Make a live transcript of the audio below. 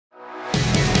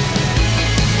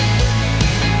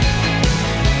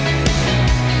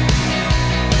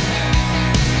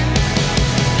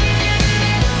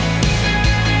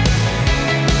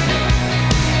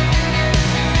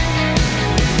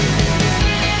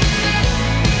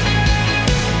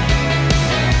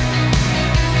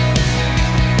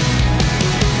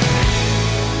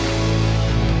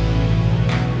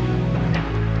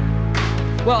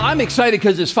I'm excited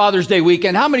because it's Father's Day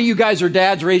weekend. How many of you guys are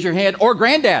dads? Raise your hand. Or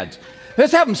granddads.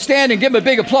 Let's have them stand and give them a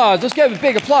big applause. Let's give them a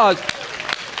big applause.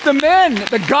 The men,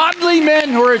 the godly men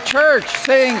who are at church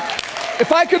saying,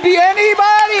 if I could be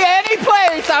anybody, any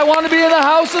place, I want to be in the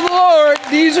house of the Lord.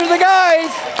 These are the guys.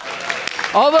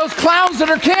 All those clowns that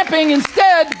are camping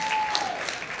instead,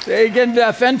 they can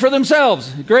fend for themselves.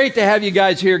 Great to have you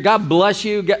guys here. God bless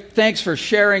you. Thanks for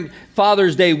sharing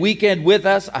Father's Day weekend with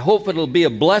us. I hope it'll be a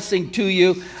blessing to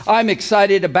you. I'm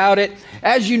excited about it.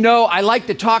 As you know, I like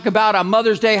to talk about on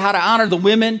Mother's Day how to honor the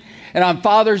women, and on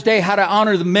Father's Day how to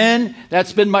honor the men.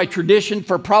 That's been my tradition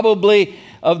for probably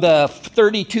of the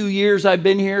 32 years I've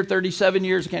been here, 37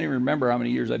 years. I can't even remember how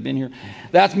many years I've been here.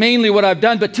 That's mainly what I've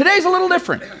done, but today's a little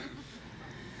different.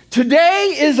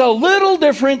 Today is a little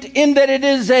different in that it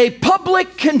is a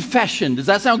public confession. Does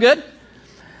that sound good?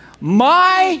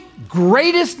 My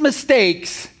greatest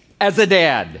mistakes as a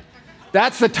dad.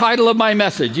 That's the title of my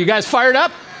message. You guys fired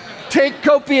up? Take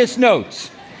copious notes.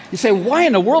 You say, why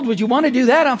in the world would you want to do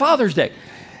that on Father's Day?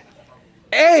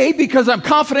 A, because I'm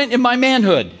confident in my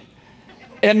manhood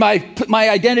and my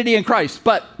identity in Christ.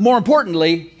 But more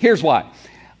importantly, here's why.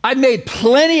 I've made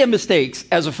plenty of mistakes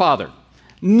as a father.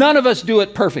 None of us do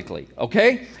it perfectly,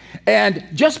 okay? And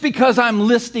just because I'm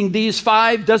listing these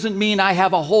 5 doesn't mean I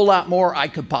have a whole lot more I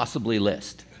could possibly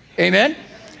list. Amen?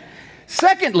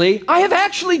 Secondly, I have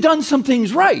actually done some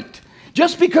things right.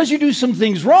 Just because you do some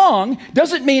things wrong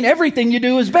doesn't mean everything you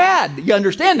do is bad. You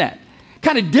understand that?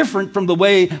 Kind of different from the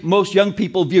way most young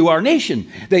people view our nation.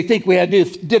 They think we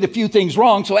did a few things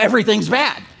wrong, so everything's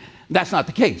bad. That's not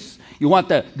the case. You want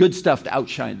the good stuff to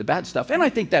outshine the bad stuff. And I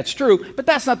think that's true, but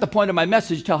that's not the point of my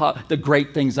message. Tell how the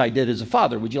great things I did as a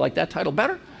father. Would you like that title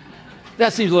better?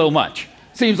 That seems a little much.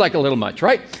 Seems like a little much,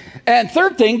 right? And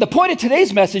third thing, the point of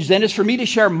today's message then is for me to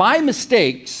share my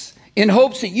mistakes in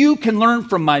hopes that you can learn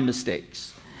from my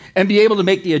mistakes and be able to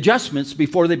make the adjustments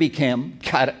before they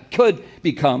could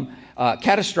become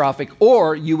catastrophic,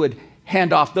 or you would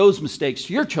hand off those mistakes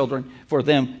to your children for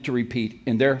them to repeat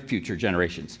in their future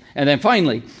generations. And then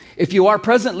finally, if you are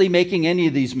presently making any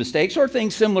of these mistakes or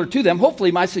things similar to them,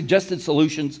 hopefully my suggested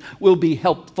solutions will be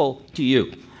helpful to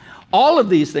you. All of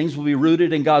these things will be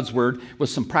rooted in God's Word with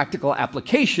some practical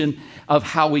application of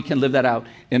how we can live that out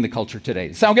in the culture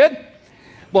today. Sound good?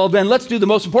 Well, then let's do the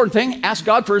most important thing, ask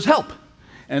God for his help.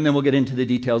 And then we'll get into the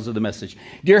details of the message.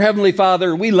 Dear Heavenly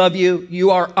Father, we love you.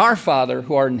 You are our Father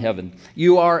who art in heaven.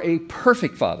 You are a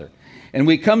perfect Father. And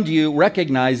we come to you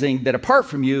recognizing that apart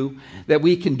from you, that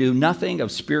we can do nothing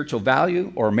of spiritual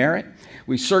value or merit.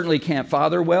 We certainly can't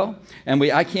father well, and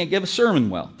I can't give a sermon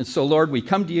well. And so, Lord, we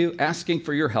come to you asking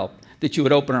for your help, that you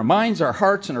would open our minds, our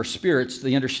hearts, and our spirits to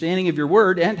the understanding of your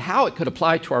word and how it could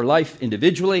apply to our life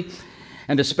individually,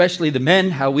 and especially the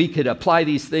men, how we could apply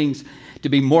these things to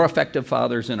be more effective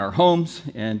fathers in our homes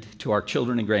and to our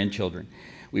children and grandchildren.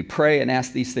 We pray and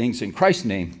ask these things in Christ's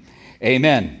name.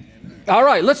 Amen. All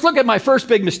right, let's look at my first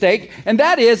big mistake, and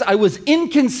that is I was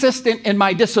inconsistent in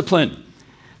my discipline.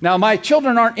 Now, my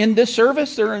children aren't in this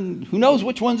service. They're in who knows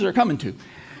which ones they're coming to.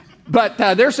 But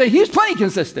they're saying, he's plenty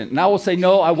consistent. And I will say,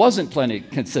 no, I wasn't plenty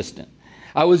consistent.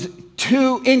 I was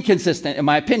too inconsistent, in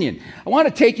my opinion. I want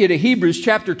to take you to Hebrews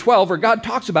chapter 12, where God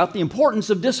talks about the importance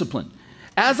of discipline.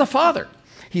 As a father,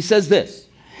 he says this,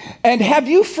 and have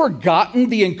you forgotten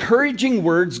the encouraging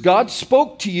words God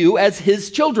spoke to you as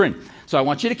his children? So I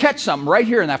want you to catch something right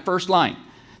here in that first line.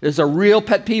 This is a real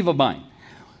pet peeve of mine.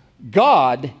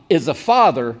 God is a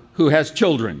father who has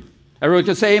children. Everyone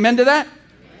can say amen to that?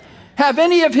 Have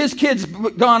any of his kids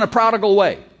gone a prodigal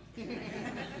way?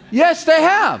 Yes, they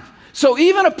have. So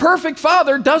even a perfect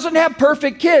father doesn't have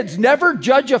perfect kids. Never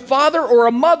judge a father or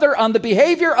a mother on the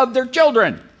behavior of their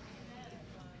children.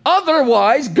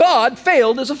 Otherwise, God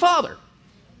failed as a father.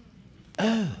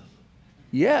 Oh,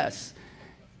 yes.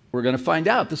 We're going to find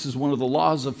out this is one of the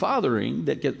laws of fathering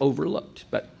that get overlooked.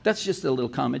 But that's just a little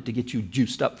comment to get you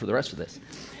juiced up for the rest of this.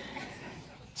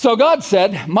 So God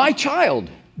said, my child,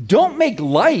 don't make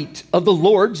light of the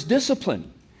Lord's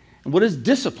discipline. And what is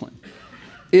discipline?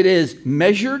 It is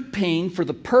measured pain for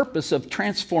the purpose of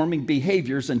transforming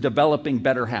behaviors and developing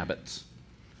better habits.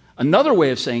 Another way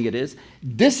of saying it is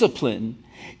discipline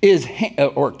is,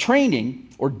 or training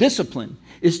or discipline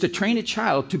is to train a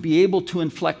child to be able to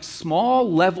inflict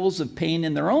small levels of pain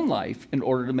in their own life in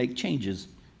order to make changes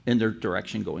in their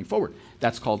direction going forward.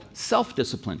 That's called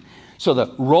self-discipline. So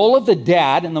the role of the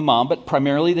dad and the mom, but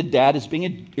primarily the dad is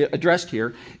being addressed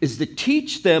here, is to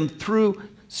teach them through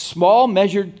small,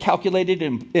 measured, calculated,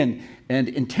 and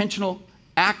intentional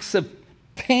acts of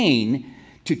pain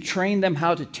to train them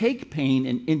how to take pain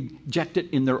and inject it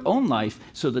in their own life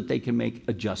so that they can make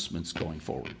adjustments going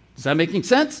forward. Does Is that making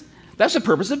sense? That's the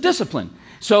purpose of discipline.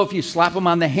 So if you slap them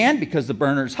on the hand because the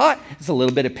burner's hot, it's a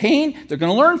little bit of pain, they're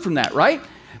going to learn from that, right?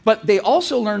 But they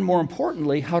also learn, more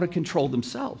importantly, how to control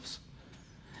themselves.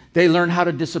 They learn how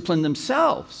to discipline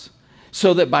themselves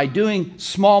so that by doing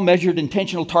small, measured,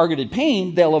 intentional, targeted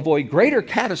pain, they'll avoid greater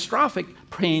catastrophic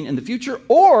pain in the future,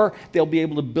 or they'll be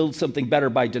able to build something better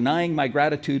by denying my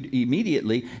gratitude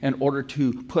immediately in order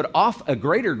to put off a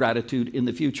greater gratitude in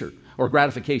the future, or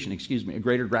gratification, excuse me, a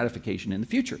greater gratification in the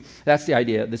future. That's the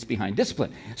idea that's behind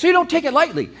discipline. So you don't take it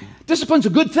lightly. Discipline's a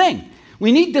good thing.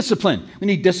 We need discipline. We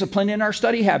need discipline in our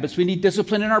study habits. We need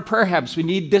discipline in our prayer habits. We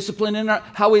need discipline in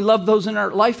how we love those in our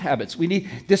life habits. We need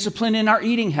discipline in our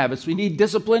eating habits. We need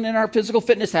discipline in our physical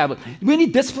fitness habits. We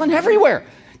need discipline everywhere.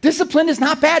 Discipline is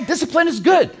not bad. Discipline is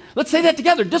good. Let's say that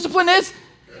together. Discipline is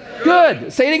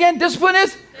good. Say it again. Discipline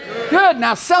is good.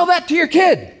 Now sell that to your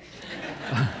kid.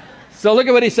 So look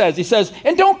at what he says. He says,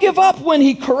 and don't give up when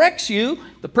he corrects you.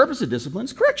 The purpose of discipline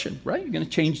is correction, right? You're going to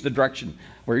change the direction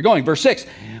where you're going. Verse 6,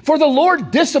 for the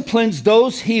Lord disciplines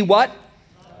those he what?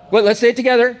 Well, let's say it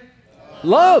together.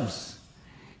 Loves.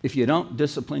 If you don't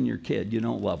discipline your kid, you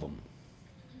don't love them.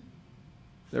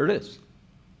 There it is.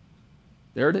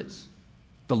 There it is.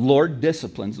 The Lord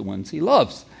disciplines the ones he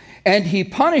loves. And he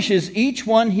punishes each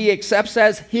one he accepts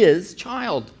as his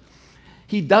child.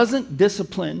 He doesn't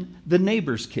discipline the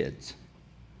neighbor's kids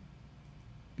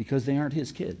because they aren't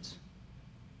his kids.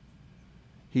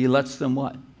 He lets them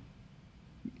what?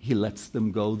 He lets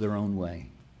them go their own way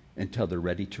until they're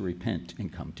ready to repent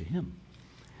and come to him.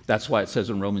 That's why it says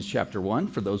in Romans chapter 1,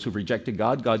 for those who've rejected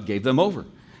God, God gave them over.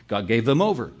 God gave them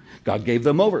over. God gave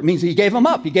them over. It means he gave them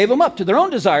up. He gave them up to their own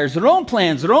desires, their own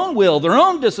plans, their own will, their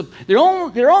own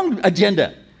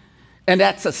agenda. And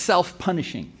that's a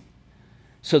self-punishing,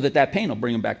 so that pain will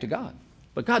bring them back to God.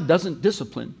 But God doesn't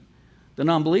discipline the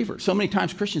non-believer. So many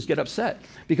times Christians get upset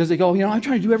because they go, I'm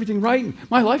trying to do everything right, and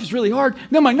my life is really hard. And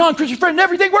then my non-Christian friend,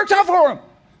 everything works out for him.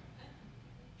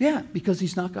 Yeah, because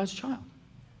he's not God's child.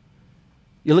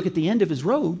 You look at the end of his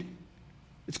road,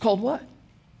 it's called what?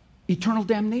 Eternal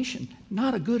damnation.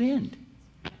 Not a good end.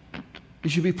 You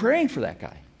should be praying for that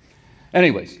guy.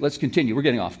 Anyways, let's continue. We're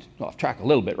getting off track a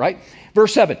little bit, right?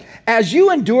 Verse 7, as you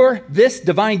endure this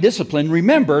divine discipline,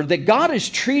 remember that God is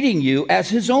treating you as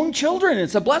his own children.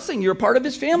 It's a blessing. You're a part of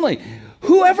his family.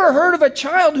 Who ever heard of a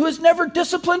child who is never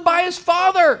disciplined by his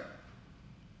father?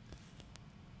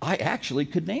 I actually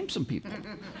could name some people.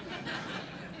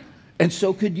 And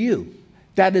so could you.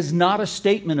 That is not a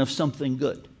statement of something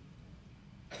good.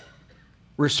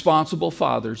 Responsible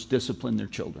fathers discipline their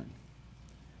children.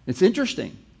 It's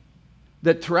interesting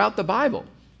that throughout the Bible,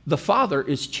 the father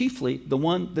is chiefly the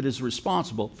one that is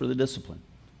responsible for the discipline.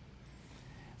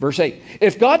 Verse 8,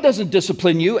 if God doesn't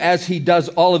discipline you as he does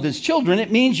all of his children, it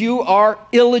means you are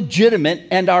illegitimate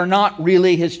and are not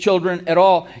really his children at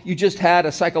all. You just had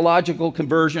a psychological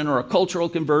conversion or a cultural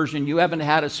conversion. You haven't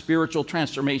had a spiritual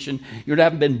transformation. You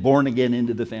haven't been born again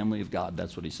into the family of God.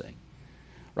 That's what he's saying,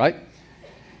 right?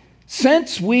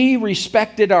 Since we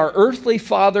respected our earthly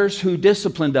fathers who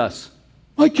disciplined us,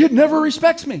 my kid never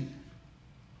respects me.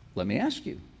 Let me ask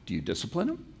you, do you discipline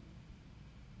him?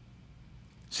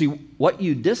 See, what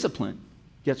you discipline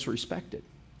gets respected.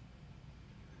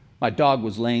 My dog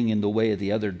was laying in the way of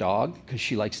the other dog because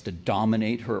she likes to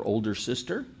dominate her older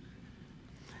sister.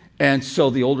 And so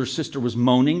the older sister was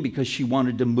moaning because she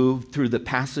wanted to move through the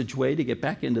passageway to get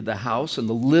back into the house, and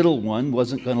the little one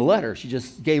wasn't going to let her. She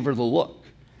just gave her the look.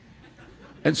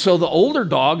 And so the older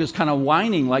dog is kind of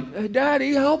whining like, hey,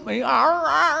 Daddy, help me. Arr,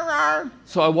 arr, arr.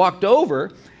 So I walked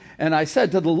over and I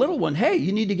said to the little one, hey,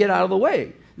 you need to get out of the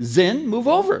way. Zen, move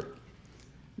over.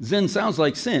 Zen sounds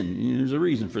like sin. There's a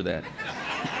reason for that.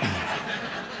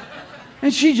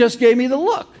 And she just gave me the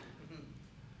look.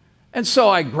 And so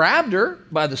I grabbed her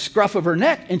by the scruff of her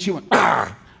neck and she went,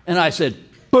 arr. And I said,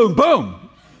 boom,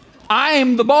 boom.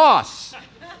 I'm the boss.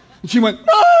 And she went, arr.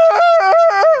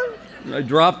 I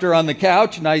dropped her on the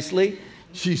couch nicely.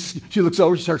 She looks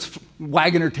over, she starts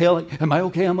wagging her tail. Like, am I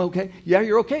okay? I'm okay. Yeah,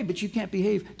 you're okay, but you can't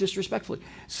behave disrespectfully.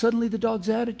 Suddenly the dog's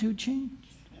attitude changed.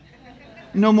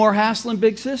 No more hassling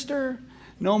big sister.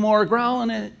 No more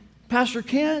growling at Pastor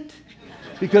Kent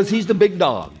because he's the big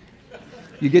dog.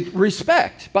 You get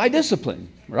respect by discipline,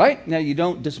 right? Now, you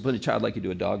don't discipline a child like you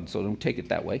do a dog, so don't take it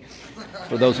that way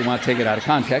for those who want to take it out of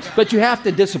context. But you have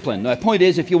to discipline. The point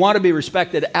is, if you want to be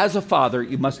respected as a father,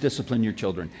 you must discipline your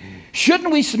children.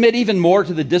 Shouldn't we submit even more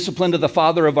to the discipline of the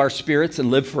Father of our spirits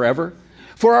and live forever?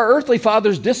 For our earthly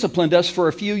fathers disciplined us for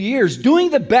a few years,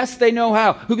 doing the best they know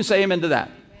how. Who can say amen to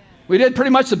that? We did pretty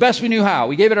much the best we knew how.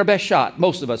 We gave it our best shot,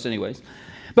 most of us anyways.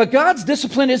 But God's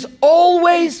discipline is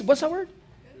always, what's that word?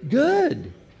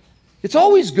 Good. It's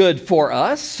always good for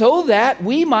us so that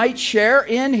we might share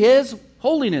in his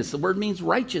holiness. The word means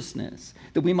righteousness,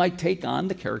 that we might take on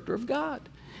the character of God.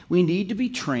 We need to be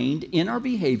trained in our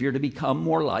behavior to become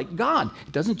more like God.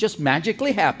 It doesn't just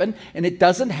magically happen, and it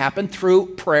doesn't happen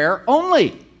through prayer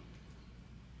only.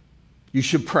 You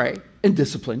should pray and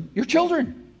discipline your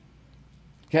children.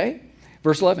 Okay?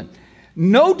 Verse 11.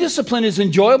 No discipline is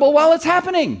enjoyable while it's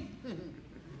happening.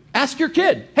 Ask your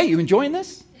kid, hey, you enjoying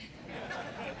this?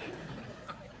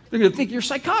 They're going to think you're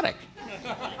psychotic.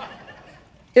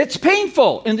 It's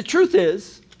painful, and the truth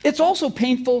is, it's also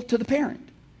painful to the parent.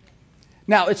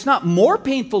 Now, it's not more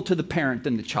painful to the parent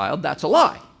than the child. That's a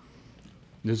lie.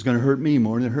 This is going to hurt me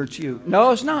more than it hurts you.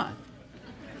 No, it's not.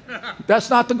 That's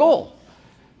not the goal.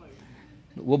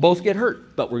 We'll both get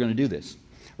hurt, but we're going to do this,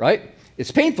 right?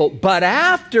 It's painful, but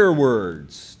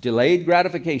afterwards, delayed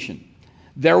gratification,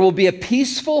 there will be a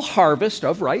peaceful harvest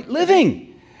of right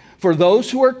living for those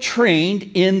who are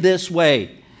trained in this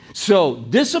way. So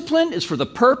discipline is for the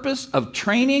purpose of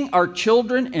training our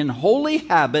children in holy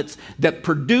habits that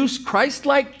produce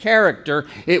Christ-like character.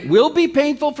 It will be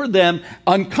painful for them,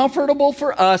 uncomfortable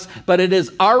for us, but it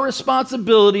is our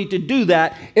responsibility to do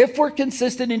that. If we're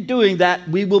consistent in doing that,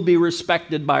 we will be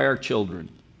respected by our children.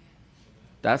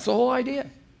 That's the whole idea.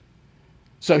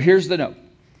 So here's the note.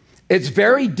 It's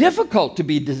very difficult to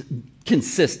be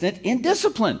consistent in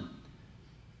discipline.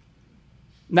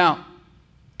 Now,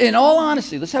 in all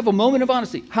honesty, let's have a moment of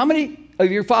honesty. How many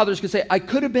of your fathers can say, I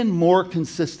could have been more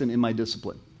consistent in my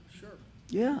discipline? Sure.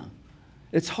 Yeah.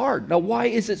 It's hard. Now, why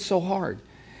is it so hard?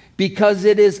 Because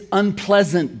it is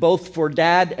unpleasant both for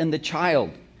dad and the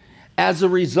child. As a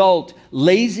result,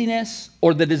 laziness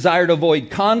or the desire to avoid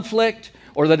conflict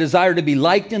or the desire to be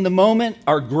liked in the moment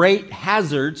are great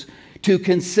hazards to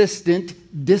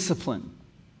consistent discipline.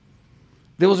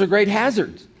 Those are great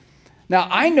hazards. Now,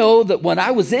 I know that when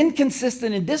I was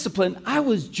inconsistent in discipline, I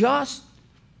was just,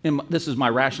 and this is my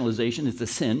rationalization, it's a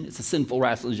sin, it's a sinful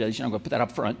rationalization, I'm going to put that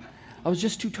up front. I was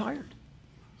just too tired.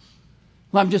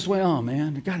 Well, I'm just going, oh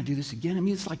man, I got to do this again. I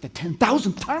mean, it's like the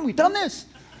 10,000th time we've done this.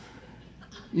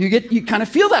 You kind of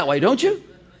feel that way, don't you?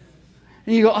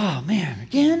 And you go, oh man,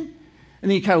 again?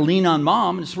 And then you kind of lean on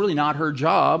mom, and it's really not her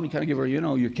job. You kind of give her,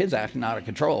 your kid's acting out of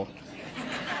control.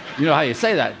 You know how you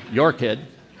say that, your kid,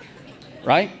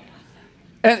 right?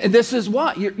 And this is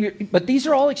what, but these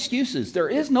are all excuses. There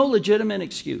is no legitimate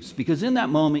excuse, because in that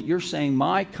moment you're saying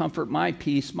my comfort, my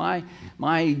peace, my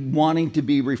wanting to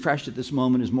be refreshed at this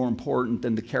moment is more important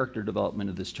than the character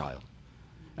development of this child.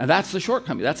 And that's the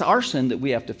shortcoming. That's our sin that we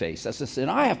have to face. That's the sin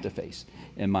I have to face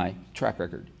in my track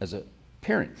record as a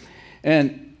parent.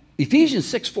 And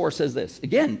Ephesians 6:4 says this.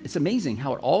 Again, it's amazing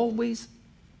how it always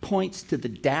points to the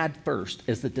dad first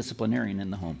as the disciplinarian in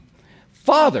the home.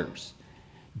 Fathers,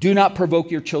 do not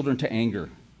provoke your children to anger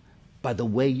by the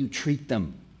way you treat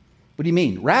them. What do you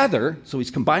mean? Rather, so he's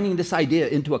combining this idea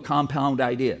into a compound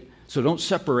idea. So don't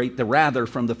separate the rather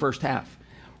from the first half.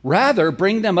 Rather,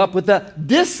 bring them up with the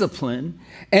discipline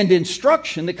and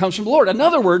instruction that comes from the Lord. In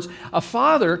other words, a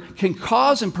father can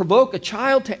cause and provoke a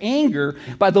child to anger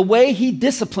by the way he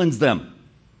disciplines them.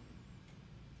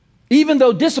 Even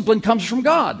though discipline comes from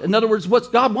God. In other words,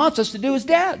 what God wants us to do as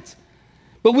dads.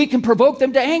 But we can provoke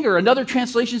them to anger. Another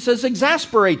translation says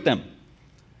exasperate them.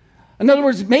 In other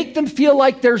words, make them feel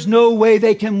like there's no way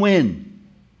they can win.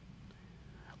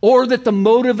 Or that the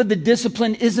motive of the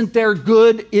discipline isn't their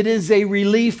good, it is a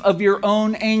relief of your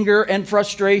own anger and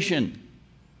frustration.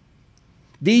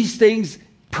 These things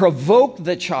provoke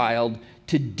the child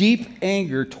to deep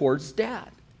anger towards dad.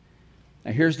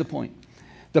 Now here's the point.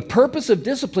 The purpose of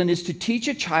discipline is to teach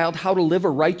a child how to live a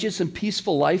righteous and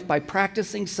peaceful life by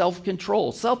practicing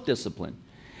self-control, self-discipline,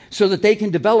 so that they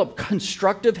can develop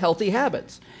constructive, healthy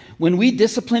habits. When we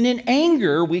discipline in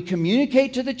anger, we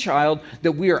communicate to the child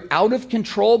that we are out of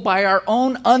control by our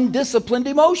own undisciplined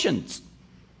emotions.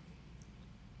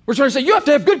 We're trying to say, you have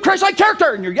to have good Christ-like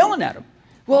character, and you're yelling at them.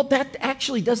 Well, that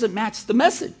actually doesn't match the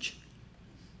message.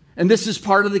 And this is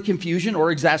part of the confusion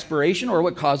or exasperation or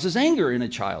what causes anger in a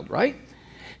child, right?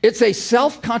 It's a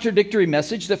self-contradictory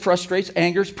message that frustrates,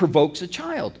 angers, provokes a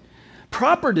child.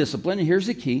 Proper discipline, and here's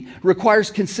the key,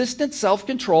 requires consistent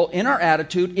self-control in our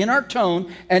attitude, in our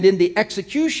tone, and in the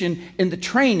execution, in the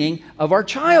training of our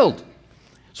child.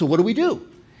 So what do?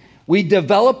 We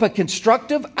develop a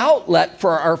constructive outlet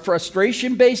for our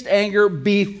frustration-based anger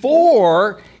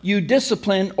before you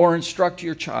discipline or instruct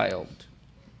your child.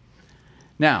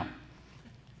 Now,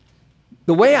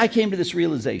 the way I came to this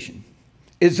realization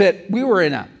is that we were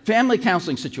in a family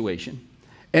counseling situation,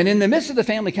 and in the midst of the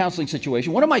family counseling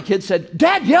situation, one of my kids said,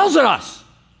 "Dad yells at us."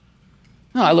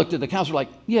 Now, I looked at the counselor like,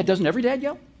 "Yeah, doesn't every dad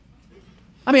yell?"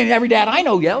 I mean, every dad I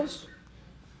know yells.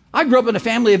 I grew up in a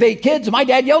family of 8 kids, and my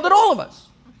dad yelled at all of us.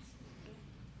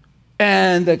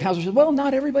 And the counselor said, well,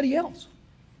 not everybody yells.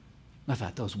 I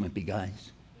thought, those wimpy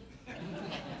guys.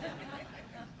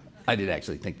 I did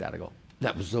actually think that. I go,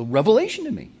 that was a revelation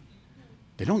to me.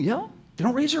 They don't yell. They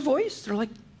don't raise their voice. They're like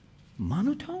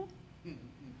monotone.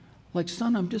 Like,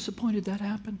 son, I'm disappointed that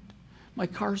happened. My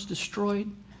car's destroyed.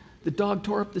 The dog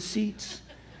tore up the seats.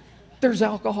 There's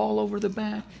alcohol over the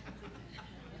back.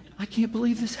 I can't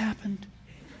believe this happened.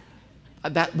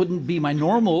 That wouldn't be my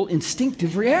normal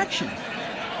instinctive reaction.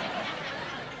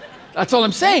 That's all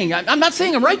I'm saying. I'm not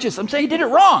saying I'm righteous. I'm saying he did it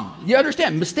wrong. You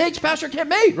understand? Mistakes pastor can't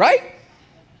make, right?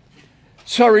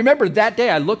 So I remember that day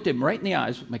I looked him right in the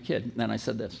eyes with my kid, and then I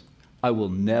said this, I will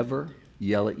never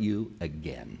yell at you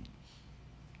again.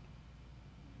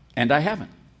 And I haven't.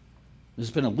 This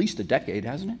has been at least a decade,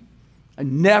 hasn't it? I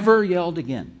never yelled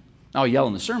again. Now I yell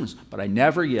in the sermons, but I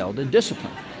never yelled in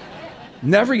discipline.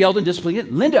 Never yelled in discipline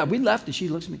again. Linda, we left, and she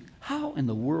looks at me, how in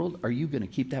the world are you going to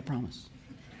keep that promise?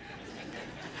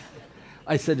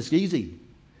 I said, it's easy.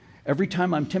 Every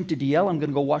time I'm tempted to yell, I'm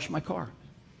going to go wash my car.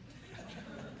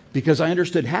 Because I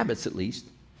understood habits, at least.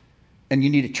 And you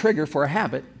need a trigger for a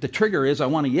habit. The trigger is I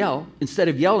want to yell. Instead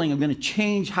of yelling, I'm going to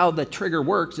change how the trigger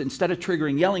works. Instead of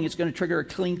triggering yelling, it's going to trigger a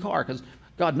clean car, because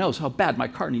God knows how bad my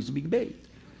car needs to be bathed.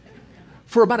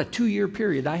 For about a 2-year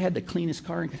period, I had the cleanest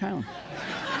car in town.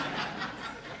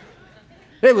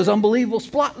 It was unbelievable,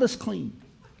 spotless clean.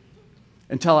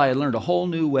 Until I had learned a whole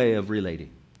new way of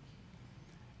relating.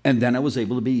 And then I was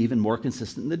able to be even more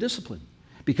consistent in the discipline.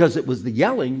 Because it was the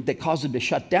yelling that caused him to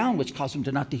shut down, which caused him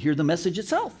to not to hear the message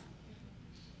itself.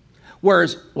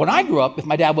 Whereas when I grew up, if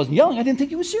my dad wasn't yelling, I didn't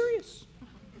think he was serious.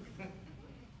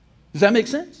 Does that make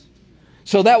sense?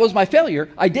 So that was my failure.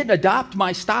 I didn't adopt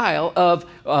my style of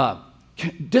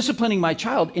disciplining my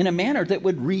child in a manner that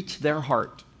would reach their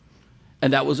heart.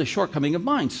 And that was a shortcoming of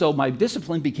mine. So my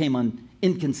discipline became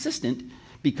inconsistent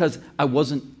because I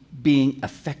wasn't being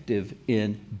effective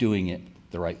in doing it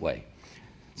the right way.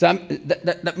 So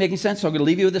that making sense? So I'm going to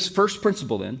leave you with this first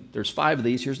principle then. There's 5 of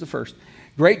these. Here's the first.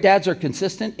 Great dads are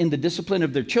consistent in the discipline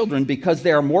of their children because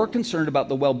they are more concerned about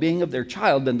the well-being of their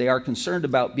child than they are concerned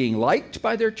about being liked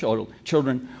by their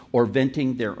children or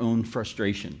venting their own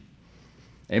frustration.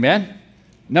 Amen?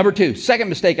 Number 2, second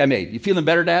mistake I made. You feeling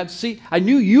better, dads? See, I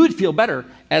knew you would feel better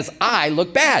as I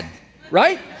look bad,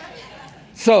 right?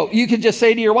 So you could just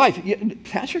say to your wife,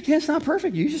 Pastor Kent's not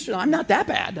perfect. I'm not that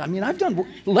bad. I mean, I've done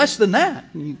less than that.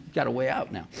 And you got a way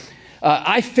out now.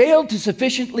 I failed to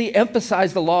sufficiently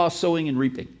emphasize the law of sowing and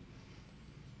reaping.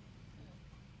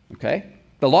 Okay?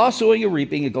 The law of sowing and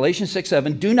reaping in Galatians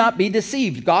 6:7, do not be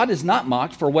deceived. God is not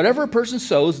mocked, for whatever a person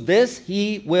sows, this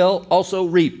he will also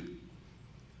reap.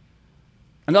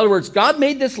 In other words, God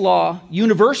made this law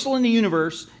universal in the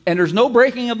universe, and there's no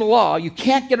breaking of the law. You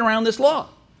can't get around this law.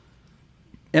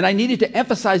 And I needed to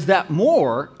emphasize that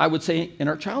more, I would say, in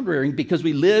our child rearing, because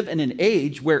we live in an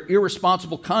age where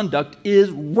irresponsible conduct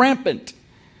is rampant.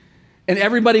 And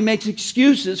everybody makes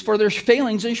excuses for their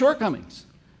failings and shortcomings.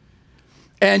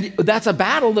 And that's a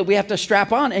battle that we have to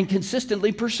strap on and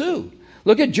consistently pursue.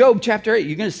 Look at Job chapter 8.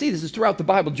 You're going to see this is throughout the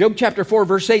Bible. Job chapter 4,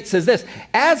 verse 8 says this,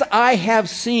 as I have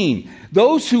seen,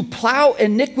 those who plow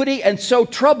iniquity and sow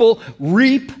trouble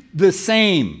reap the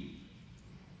same.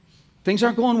 Things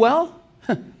aren't going well?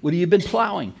 What have you been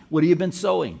plowing? What have you been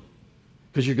sowing?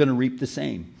 Because you're going to reap the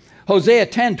same. Hosea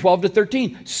 10, 12 to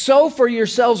 13. Sow for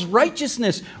yourselves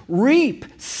righteousness. Reap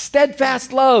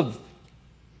steadfast love.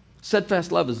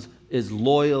 Steadfast love is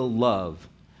loyal love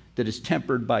that is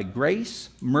tempered by grace,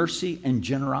 mercy, and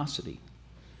generosity.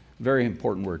 Very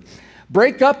important word.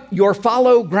 Break up your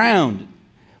fallow ground,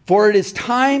 for it is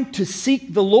time to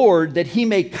seek the Lord that he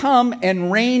may come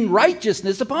and rain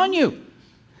righteousness upon you.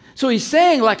 So he's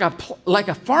saying like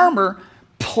a farmer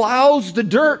plows the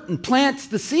dirt and plants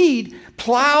the seed,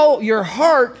 plow your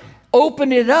heart,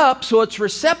 open it up so it's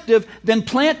receptive, then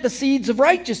plant the seeds of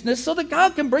righteousness so that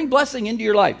God can bring blessing into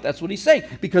your life. That's what he's saying,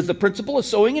 because the principle of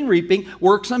sowing and reaping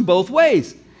works in both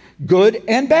ways, good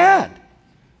and bad,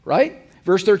 right?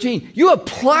 Verse 13, you have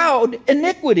plowed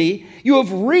iniquity, you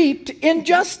have reaped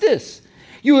injustice,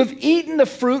 you have eaten the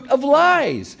fruit of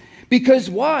lies. Because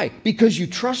why? Because you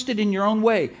trusted in your own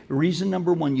way. Reason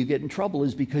number 1 you get in trouble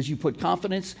is because you put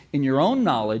confidence in your own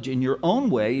knowledge, in your own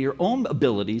way, your own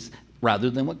abilities, rather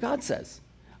than what God says.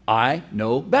 I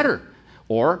know better.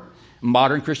 Or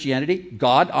modern Christianity,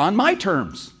 God on my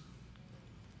terms,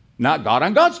 not God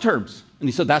on God's terms. And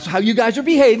he said, that's how you guys are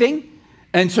behaving.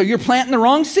 And so you're planting the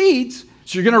wrong seeds.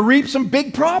 So you're going to reap some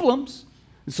big problems.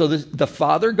 And so the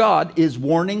Father God is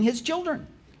warning his children,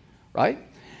 right?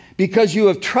 because you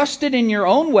have trusted in your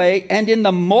own way and in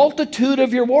the multitude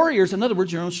of your warriors. In other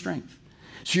words, your own strength.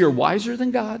 So you're wiser than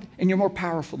God and you're more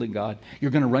powerful than God. You're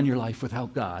going to run your life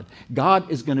without God. God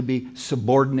is going to be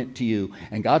subordinate to you.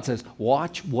 And God says,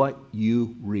 watch what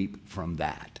you reap from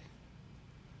that.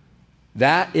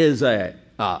 That is a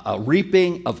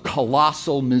reaping of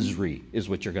colossal misery is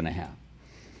what you're going to have.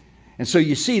 And so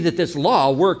you see that this law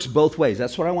works both ways.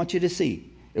 That's what I want you to see.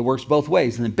 It works both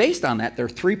ways. And then based on that, there are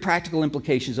three practical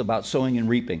implications about sowing and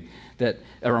reaping that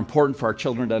are important for our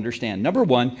children to understand. Number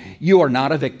one, you are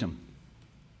not a victim.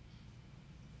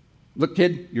 Look,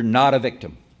 kid, you're not a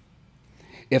victim.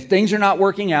 If things are not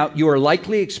working out, you are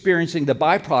likely experiencing the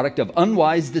byproduct of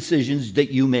unwise decisions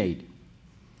that you made.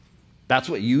 That's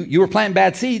what you were planting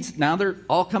bad seeds. Now they're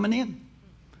all coming in.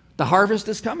 The harvest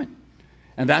is coming.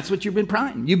 And that's what you've been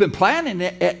planting. You've been planting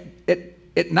it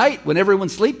at night when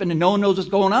everyone's sleeping and no one knows what's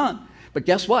going on. But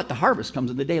guess what? The harvest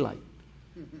comes in the daylight.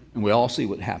 And we all see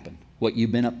what happened. What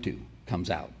you've been up to comes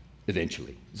out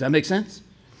eventually. Does that make sense?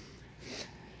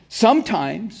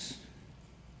 Sometimes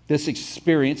this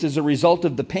experience is a result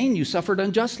of the pain you suffered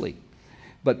unjustly.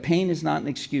 But pain is not an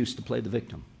excuse to play the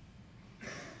victim.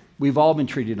 We've all been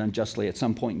treated unjustly at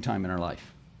some point in time in our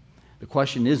life. The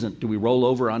question isn't, do we roll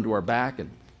over onto our back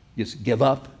and just give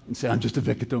up and say, I'm just a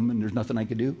victim and there's nothing I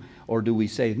can do? Or do we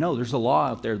say, no, there's a law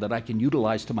out there that I can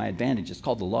utilize to my advantage. It's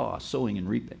called the law of sowing and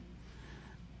reaping.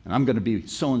 And I'm going to be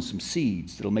sowing some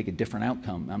seeds that'll make a different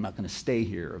outcome. I'm not going to stay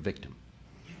here a victim.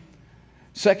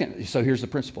 Second, so here's the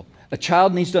principle. A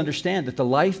child needs to understand that the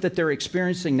life that they're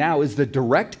experiencing now is the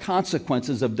direct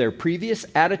consequences of their previous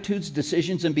attitudes,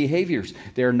 decisions, and behaviors.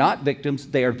 They are not victims.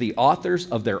 They are the authors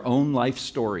of their own life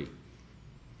story.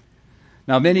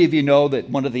 Now, many of you know that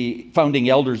one of the founding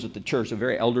elders at the church, a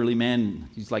very elderly man,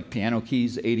 he's like piano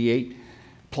keys, 88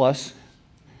 plus,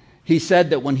 he said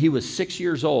that when he was 6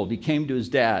 years old, he came to his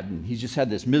dad, and he just had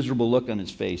this miserable look on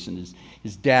his face, and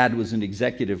his dad was an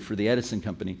executive for the Edison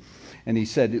company. And he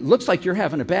said, it looks like you're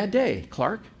having a bad day,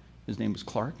 Clark. His name was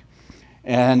Clark.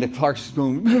 And Clark's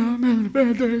going, I'm having a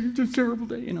bad day. It's a terrible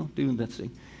day, doing that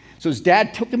thing. So his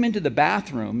dad took him into the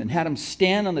bathroom and had him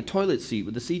stand on the toilet seat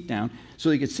with the seat down so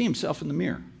he could see himself in the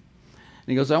mirror. And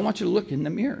he goes, I want you to look in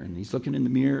the mirror. And he's looking in the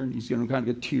mirror, and he's kind of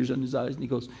got tears in his eyes. And he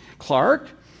goes, Clark?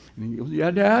 And he goes, yeah,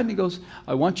 Dad. And he goes,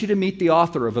 I want you to meet the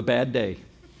author of a bad day.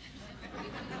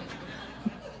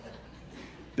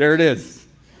 There it is.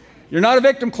 You're not a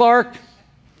victim, Clark.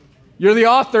 You're the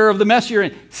author of the mess you're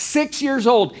in. 6 years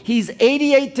old. He's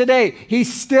 88 today. He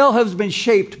still has been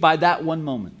shaped by that one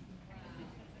moment.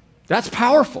 That's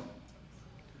powerful.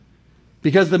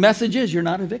 Because the message is you're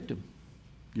not a victim.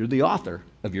 You're the author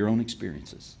of your own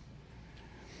experiences.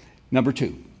 Number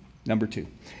two.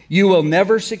 You will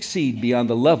never succeed beyond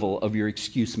the level of your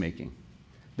excuse making.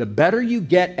 The better you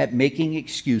get at making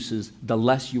excuses, the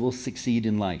less you will succeed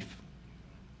in life.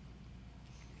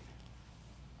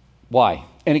 Why?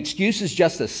 An excuse is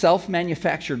just a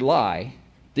self-manufactured lie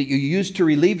that you use to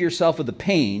relieve yourself of the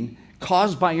pain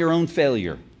caused by your own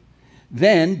failure.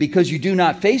 Then, because you do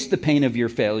not face the pain of your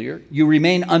failure, you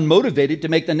remain unmotivated to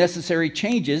make the necessary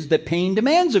changes that pain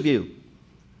demands of you.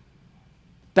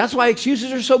 That's why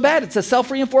excuses are so bad. It's a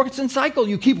self-reinforcing cycle.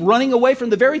 You keep running away from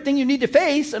the very thing you need to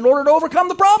face in order to overcome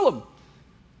the problem.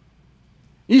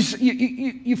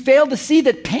 You fail to see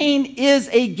that pain is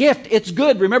a gift. It's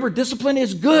good. Remember, discipline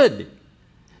is good.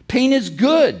 Pain is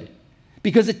good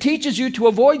because it teaches you to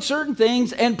avoid certain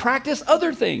things and practice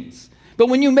other things. But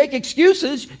when you make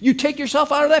excuses, you take yourself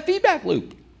out of that feedback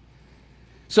loop.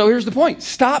 So here's the point.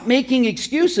 Stop making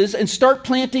excuses and start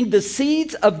planting the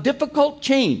seeds of difficult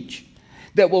change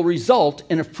that will result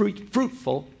in a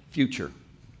fruitful future.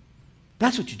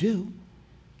 That's what you do.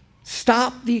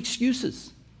 Stop the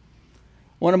excuses.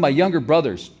 One of my younger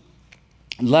brothers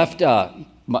left,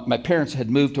 my parents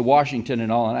had moved to Washington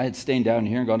and all, and I had stayed down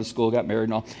here and gone to school, got married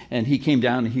and all, and he came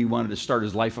down and he wanted to start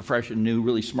his life afresh and new,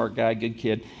 really smart guy, good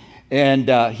kid, and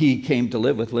he came to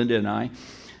live with Linda and I.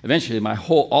 Eventually,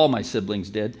 all my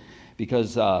siblings did,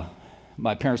 because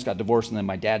my parents got divorced and then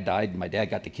my dad died, and my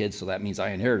dad got the kids, so that means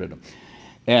I inherited them.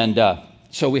 And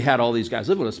so we had all these guys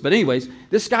live with us. But anyways,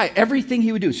 this guy, everything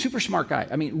he would do, super smart guy.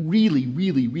 I mean, really,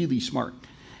 really, really smart.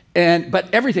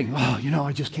 But everything,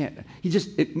 I just can't. He just,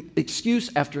 excuse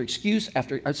after excuse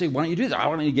after, I'd say, why don't you do that? I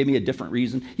want him to give me a different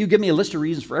reason. He would give me a list of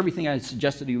reasons for everything I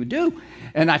suggested he would do.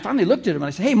 And I finally looked at him and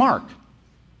I said, hey, Mark.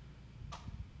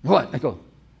 What? I go,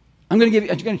 I'm going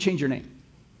to change your name.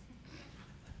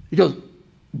 He goes,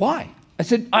 why? I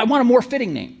said, I want a more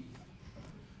fitting name.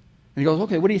 And he goes,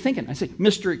 okay, what are you thinking? I said,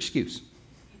 Mr. Excuse.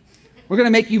 We're going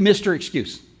to make you Mr.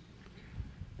 Excuse.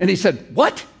 And he said,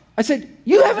 what? I said,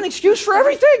 you have an excuse for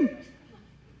everything.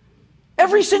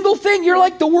 Every single thing, you're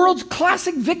like the world's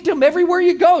classic victim everywhere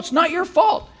you go. It's not your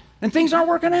fault. And things aren't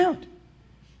working out.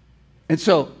 And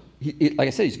so, like I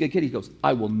said, he's a good kid. He goes,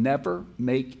 I will never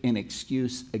make an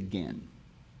excuse again.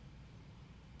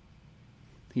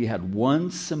 He had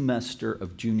one semester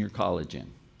of junior college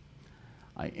in.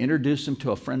 I introduced him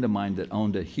to a friend of mine that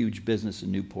owned a huge business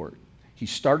in Newport. He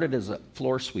started as a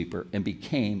floor sweeper and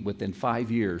became, within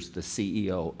 5 years, the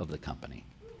CEO of the company.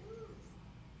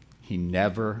 He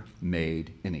never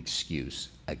made an excuse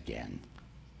again.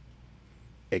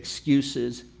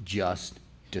 Excuses just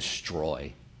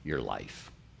destroy your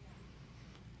life.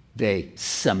 They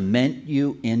cement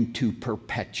you into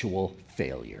perpetual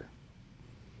failure.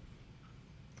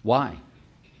 Why?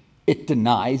 It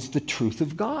denies the truth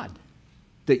of God,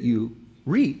 that you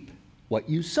reap what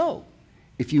you sow.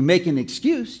 If you make an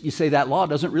excuse, you say that law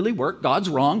doesn't really work, God's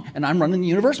wrong, and I'm running the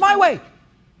universe my way.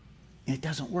 And it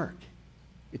doesn't work.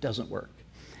 It doesn't work.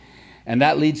 And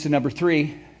that leads to number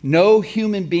 3. No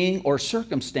human being or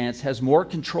circumstance has more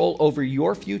control over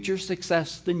your future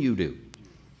success than you do.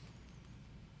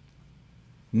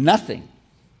 Nothing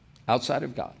outside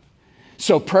of God.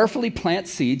 So prayerfully plant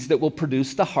seeds that will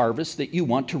produce the harvest that you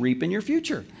want to reap in your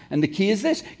future. And the key is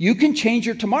this: you can change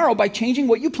your tomorrow by changing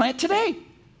what you plant today.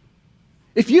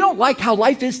 If you don't like how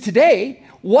life is today,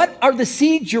 what are the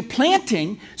seeds you're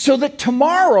planting so that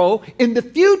tomorrow, in the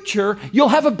future, you'll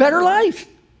have a better life?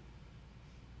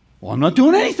 Well, I'm not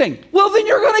doing anything. Well, then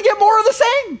you're going to get more of the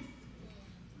same.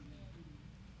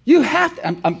 You have to,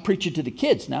 I'm preaching to the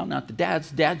kids now, not the dads.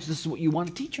 Dads, this is what you want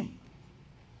to teach them.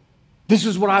 This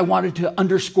is what I wanted to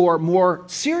underscore more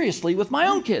seriously with my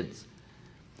own kids.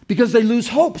 Because they lose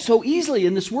hope so easily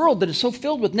in this world that is so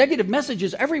filled with negative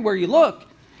messages everywhere you look.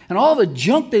 And all the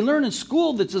junk they learn in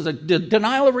school that's a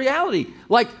denial of reality.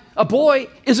 Like a boy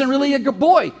isn't really a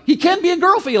boy. He can be a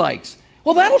girl if he likes.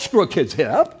 Well, that'll screw a kid's head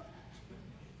up.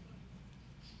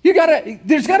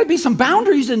 There's got to be some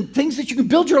boundaries and things that you can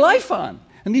build your life on.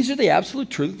 And these are the absolute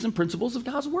truths and principles of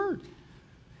God's Word.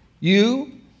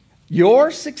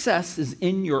 Your success is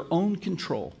in your own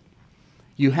control.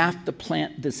 You have to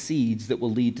plant the seeds that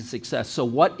will lead to success. So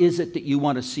what is it that you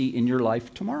want to see in your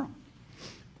life tomorrow?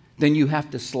 Then you have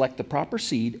to select the proper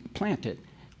seed, plant it,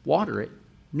 water it,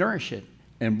 nourish it,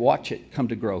 and watch it come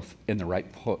to growth in the right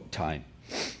time.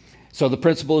 So the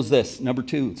principle is this, number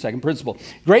 2, second principle.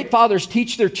 Great fathers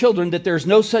teach their children that there's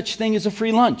no such thing as a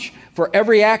free lunch. For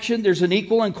every action, there's an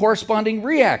equal and corresponding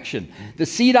reaction. The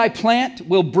seed I plant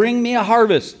will bring me a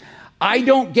harvest. I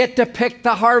don't get to pick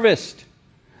the harvest.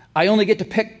 I only get to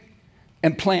pick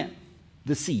and plant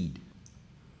the seed.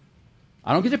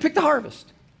 I don't get to pick the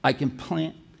harvest. I can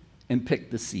plant and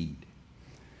pick the seed.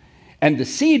 And the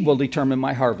seed will determine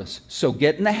my harvest. So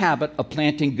get in the habit of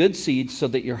planting good seeds so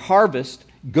that you harvest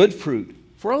good fruit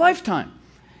for a lifetime.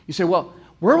 You say, well,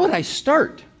 where would I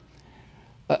start?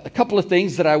 A couple of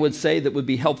things that I would say that would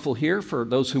be helpful here for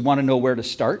those who want to know where to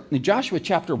start. In Joshua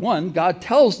chapter 1, God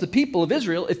tells the people of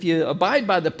Israel, if you abide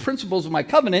by the principles of my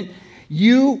covenant,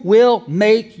 you will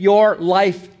make your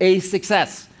life a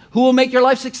success. Who will make your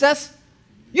life success?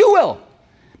 You will.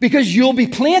 Because you'll be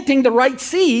planting the right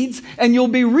seeds and you'll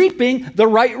be reaping the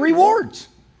right rewards.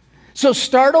 So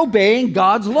start obeying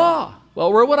God's law.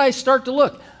 Well, where would I start to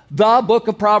look? The book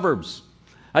of Proverbs.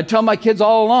 I tell my kids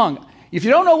all along, if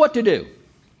you don't know what to do,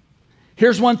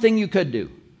 here's one thing you could do.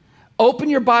 Open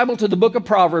your Bible to the book of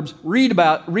Proverbs, read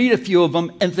a few of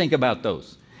them, and think about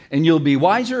those. And you'll be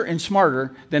wiser and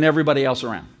smarter than everybody else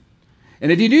around.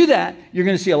 And if you do that, you're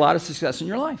going to see a lot of success in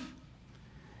your life.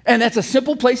 And that's a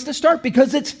simple place to start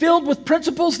because it's filled with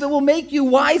principles that will make you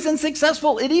wise and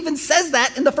successful. It even says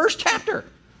that in the first chapter.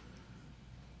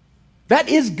 That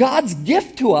is God's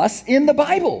gift to us in the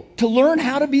Bible, to learn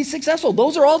how to be successful.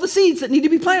 Those are all the seeds that need to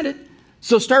be planted.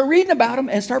 So start reading about them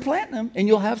and start planting them, and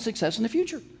you'll have success in the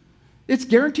future. It's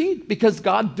guaranteed because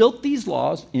God built these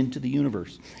laws into the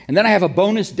universe. And then I have a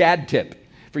bonus dad tip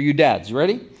for you dads. You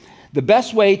ready? The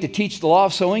best way to teach the law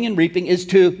of sowing and reaping is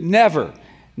to never,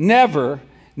 did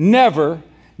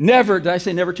I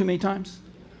say never too many times?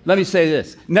 Let me say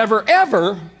this. Never,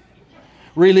 ever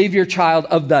relieve your child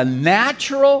of the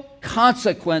natural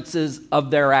consequences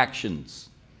of their actions.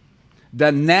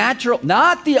 The natural,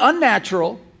 not the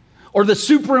unnatural or the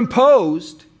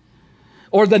superimposed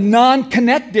or the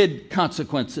non-connected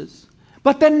consequences,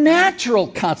 but the natural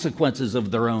consequences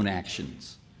of their own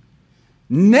actions.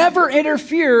 Never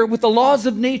interfere with the laws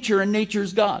of nature and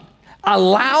nature's God.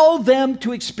 Allow them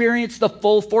to experience the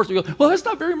full force. You go, well, that's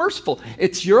not very merciful.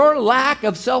 It's your lack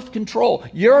of self-control,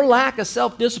 your lack of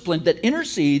self-discipline that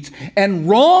intercedes and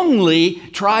wrongly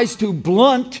tries to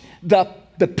blunt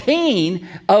the the pain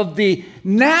of the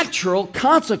natural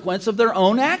consequence of their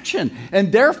own action.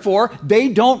 And therefore, they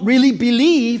don't really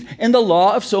believe in the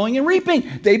law of sowing and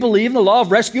reaping. They believe in the law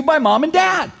of rescue by mom and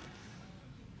dad.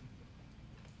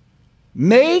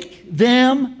 Make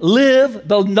them live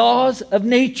the laws of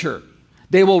nature.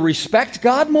 They will respect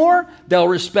God more, they'll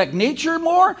respect nature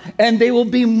more, and they will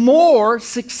be more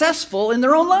successful in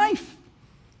their own life.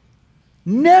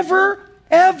 Never,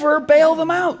 ever bail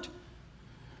them out.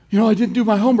 You know, I didn't do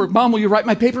my homework. Mom, will you write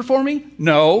my paper for me?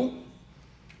 No.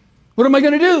 What am I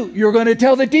going to do? You're going to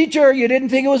tell the teacher you didn't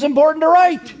think it was important to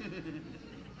write.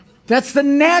 That's the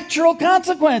natural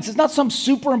consequence. It's not some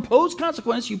superimposed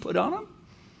consequence you put on them.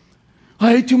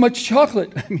 I ate too much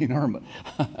chocolate. I mean,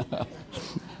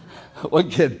 one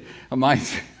kid of mine,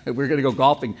 we were going to go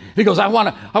golfing. He goes, I want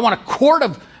a quart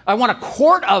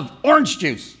of orange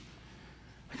juice.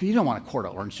 I go, you don't want a quart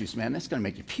of orange juice, man. That's going to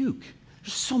make you puke.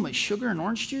 There's so much sugar in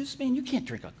orange juice, man. You can't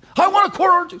drink it. I want a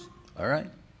quart of orange juice. All right.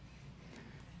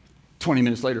 20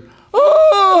 minutes later,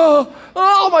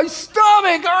 oh, my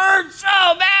stomach hurts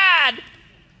so bad.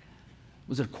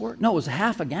 Was it a quart? No, it was a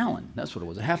half a gallon. That's what it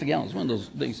was, a half a gallon. It's one of those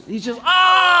things. He's just,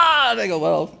 They go,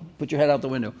 well, put your head out the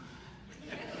window.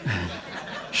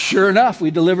 Sure enough, we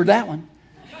delivered that one.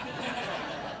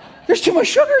 There's too much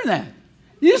sugar in that.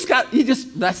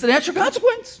 That's the natural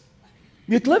consequence.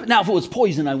 You have to live it. Now, if it was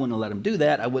poison, I wouldn't have let him do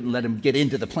that. I wouldn't let him get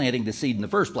into the planting the seed in the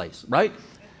first place, right?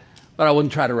 But I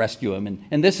wouldn't try to rescue him.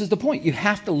 And this is the point. You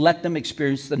have to let them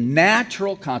experience the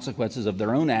natural consequences of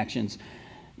their own actions.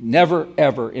 Never,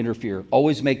 ever interfere.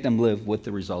 Always make them live with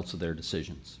the results of their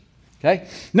decisions. Okay?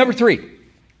 Number 3.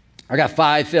 I got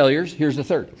 5 failures. Here's the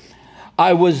third.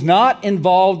 I was not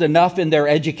involved enough in their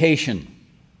education.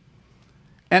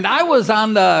 And I was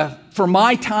for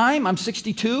my time, I'm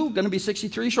 62, going to be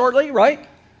 63 shortly, right?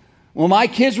 When my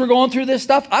kids were going through this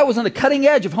stuff, I was on the cutting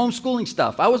edge of homeschooling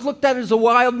stuff. I was looked at as a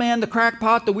wild man, the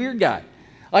crackpot, the weird guy.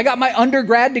 I got my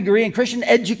undergrad degree in Christian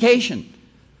education.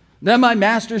 Then my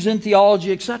master's in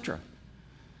theology, etc.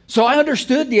 So I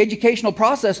understood the educational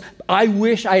process. I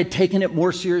wish I had taken it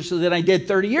more seriously than I did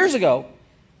 30 years ago.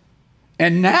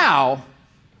 And now,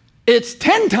 it's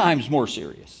 10 times more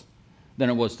serious than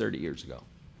it was 30 years ago.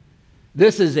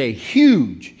 This is a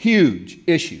huge, huge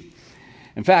issue.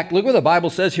 In fact, look what the Bible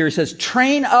says here. It says,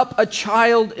 train up a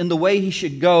child in the way he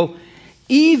should go.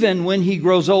 Even when he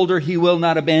grows older, he will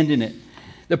not abandon it.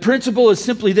 The principle is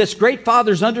simply this. Great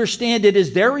fathers understand it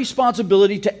is their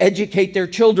responsibility to educate their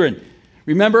children.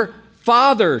 Remember,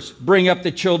 fathers bring up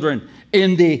the children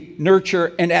in the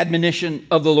nurture and admonition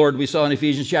of the Lord we saw in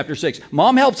Ephesians chapter 6.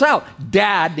 Mom helps out.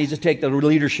 Dad needs to take the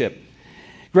leadership.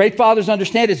 Great fathers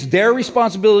understand it's their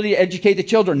responsibility to educate the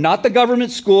children, not the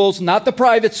government schools, not the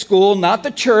private school, not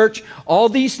the church. All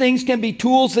these things can be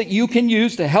tools that you can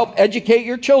use to help educate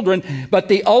your children, but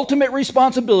the ultimate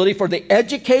responsibility for the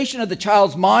education of the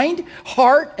child's mind,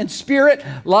 heart, and spirit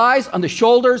lies on the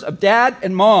shoulders of dad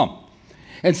and mom.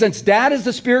 And since dad is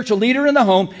the spiritual leader in the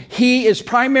home, he is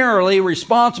primarily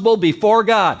responsible before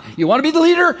God. You want to be the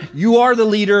leader? You are the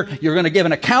leader. You're going to give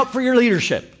an account for your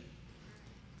leadership.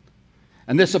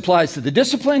 And this applies to the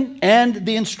discipline and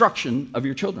the instruction of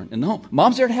your children in the home.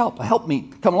 Mom's there to help me,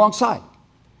 come alongside.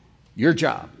 Your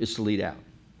job is to lead out.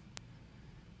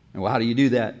 And well, how do you do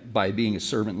that? By being a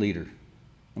servant leader.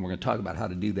 And we're going to talk about how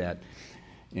to do that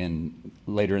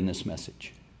later in this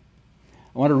message.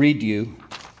 I want to read to you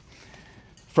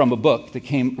from a book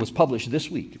that was published this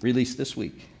week, released this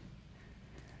week.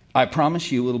 I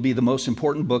promise you it'll be the most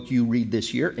important book you read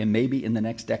this year and maybe in the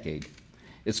next decade.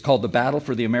 It's called The Battle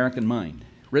for the American Mind,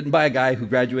 written by a guy who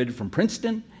graduated from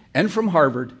Princeton and from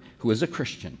Harvard, who is a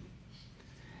Christian.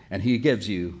 And he gives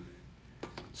you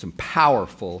some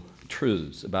powerful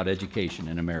truths about education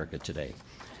in America today.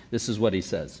 This is what he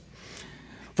says.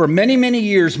 For many, many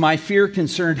years, my fear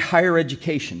concerned higher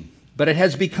education, but it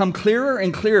has become clearer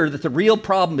and clearer that the real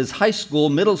problem is high school,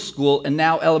 middle school, and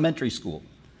now elementary school.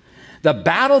 The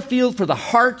battlefield for the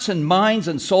hearts and minds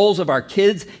and souls of our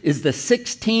kids is the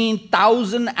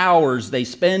 16,000 hours they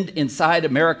spend inside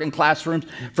American classrooms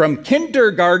from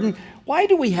kindergarten. Why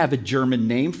do we have a German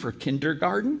name for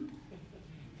kindergarten?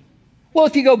 Well,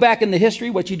 if you go back in the history,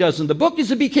 what she does in the book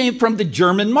is it became from the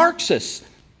German Marxists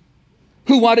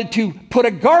who wanted to put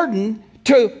a garden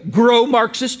to grow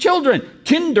Marxist children.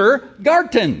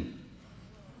 Kindergarten.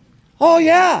 Oh,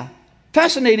 yeah.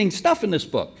 Fascinating stuff in this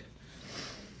book.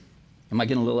 Am I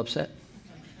getting a little upset?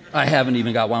 I haven't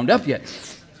even got wound up yet.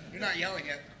 You're not yelling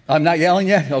yet. I'm not yelling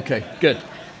yet? Okay, good.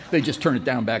 They just turn it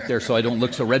down back there so I don't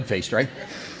look so red-faced, right?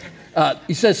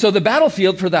 He says, so the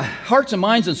battlefield for the hearts and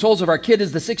minds and souls of our kids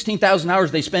is the 16,000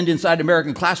 hours they spend inside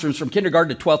American classrooms from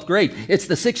kindergarten to 12th grade. It's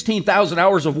the 16,000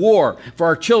 hours of war for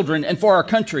our children and for our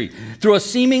country through a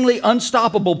seemingly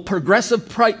unstoppable progressive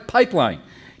pipeline.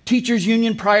 Teachers'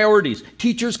 union priorities,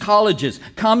 teachers' colleges,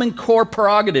 Common Core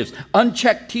prerogatives,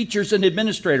 unchecked teachers and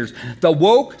administrators. The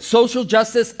woke social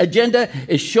justice agenda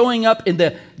is showing up in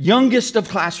the youngest of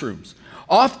classrooms.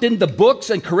 Often the books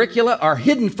and curricula are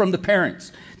hidden from the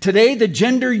parents. Today, the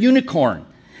gender unicorn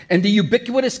and the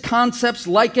ubiquitous concepts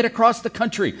like it across the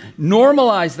country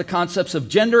normalize the concepts of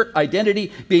gender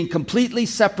identity being completely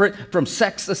separate from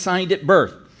sex assigned at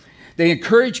birth. They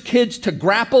encourage kids to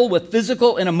grapple with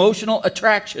physical and emotional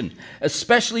attraction,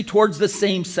 especially towards the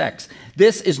same sex.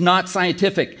 This is not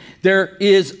scientific. There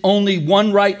is only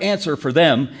one right answer for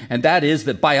them, and that is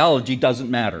that biology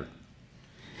doesn't matter.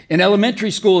 In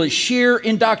elementary school, it's sheer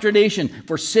indoctrination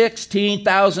for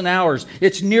 16,000 hours.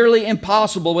 It's nearly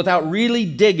impossible without really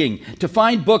digging to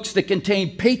find books that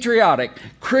contain patriotic,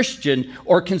 Christian,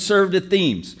 or conservative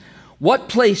themes. What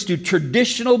place do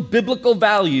traditional biblical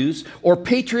values or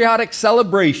patriotic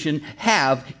celebration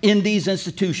have in these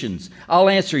institutions? I'll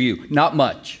answer you, not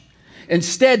much.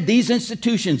 Instead, these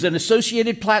institutions and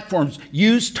associated platforms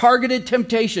use targeted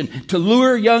temptation to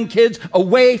lure young kids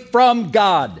away from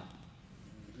God,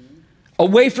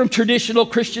 away from traditional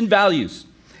Christian values,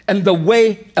 and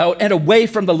away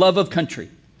from the love of country.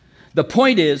 The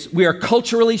point is, we are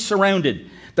culturally surrounded.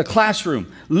 The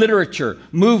classroom, literature,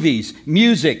 movies,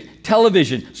 music,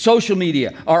 television, social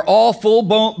media are all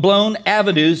full-blown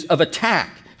avenues of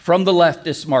attack from the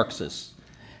leftist Marxists.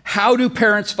 How do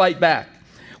parents fight back?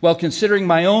 Well, considering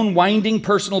my own winding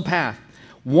personal path,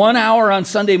 1 hour on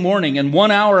Sunday morning and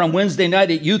 1 hour on Wednesday night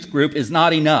at youth group is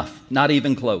not enough, not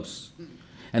even close.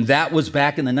 And that was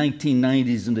back in the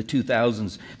 1990s and the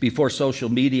 2000s, before social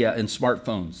media and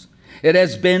smartphones. It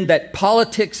has been that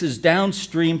politics is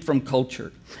downstream from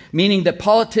culture, meaning that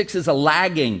politics is a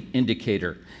lagging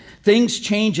indicator. Things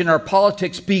change in our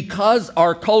politics because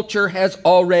our culture has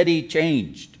already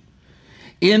changed.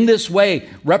 In this way,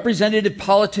 representative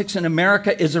politics in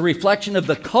America is a reflection of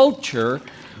the culture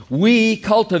we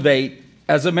cultivate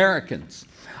as Americans.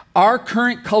 Our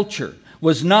current culture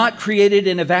was not created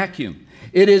in a vacuum.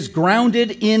 It is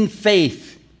grounded in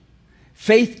faith,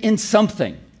 faith in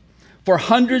something. For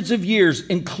hundreds of years,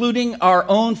 including our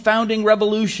own founding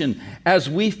revolution, as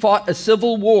we fought a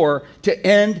civil war to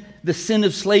end the sin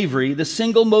of slavery, the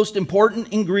single most important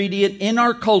ingredient in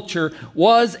our culture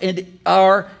was in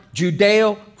our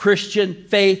Judeo-Christian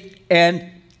faith and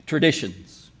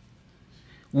traditions.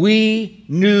 We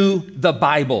knew the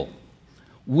Bible.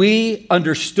 We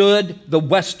understood the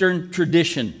Western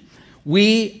tradition.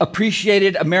 We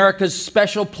appreciated America's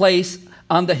special place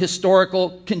on the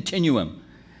historical continuum.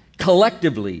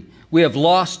 Collectively, we have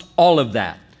lost all of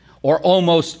that, or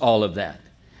almost all of that.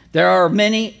 There are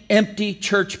many empty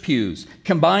church pews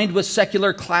combined with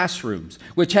secular classrooms,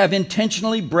 which have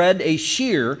intentionally bred a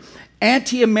sheer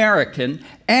anti-American,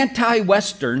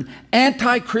 anti-Western,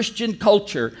 anti-Christian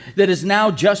culture that is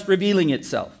now just revealing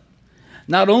itself.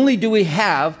 Not only do we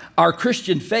have our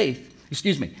Christian faith,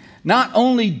 not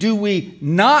only do we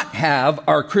not have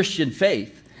our Christian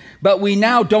faith, but we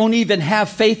now don't even have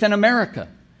faith in America.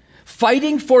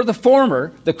 Fighting for the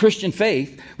former, the Christian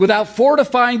faith, without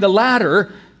fortifying the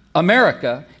latter,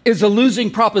 America, is a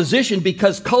losing proposition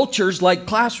because cultures like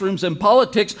classrooms and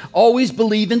politics always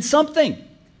believe in something.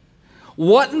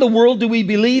 What in the world do we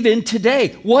believe in today?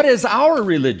 What is our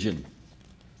religion?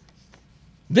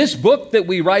 This book that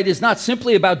we write is not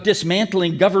simply about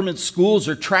dismantling government schools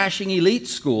or trashing elite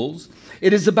schools.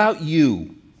 It is about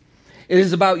you. It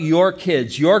is about your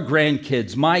kids, your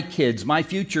grandkids, my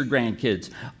future grandkids.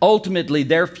 Ultimately,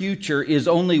 their future is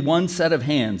only one set of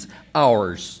hands,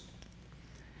 ours.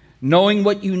 Knowing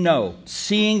what you know,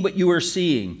 seeing what you are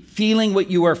seeing, feeling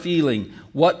what you are feeling,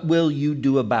 what will you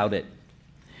do about it?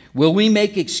 Will we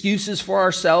make excuses for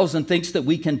ourselves and think that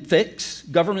we can fix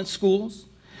government schools?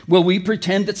 Will we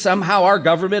pretend that somehow our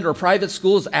government or private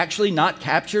school is actually not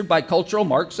captured by cultural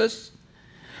Marxists?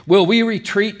 Will we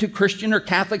retreat to Christian or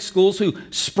Catholic schools who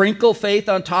sprinkle faith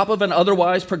on top of an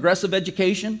otherwise progressive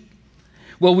education?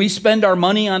 Will we spend our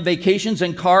money on vacations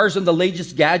and cars and the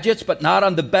latest gadgets, but not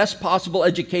on the best possible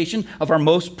education of our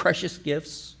most precious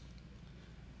gifts?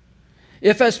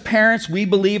 If as parents we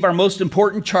believe our most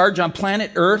important charge on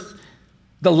planet Earth,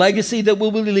 the legacy that we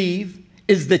will leave,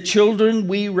 is the children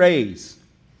we raise,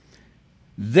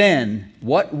 then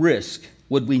what risk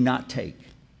would we not take?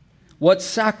 What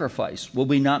sacrifice will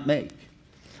we not make?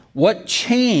 What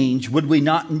change would we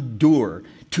not endure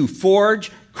to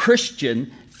forge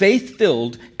Christian,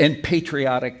 faith-filled, and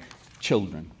patriotic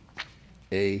children.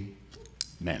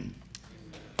 Amen.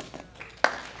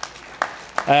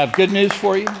 I have good news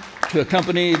for you to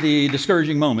accompany the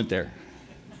discouraging moment there.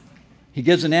 He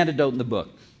gives an antidote in the book.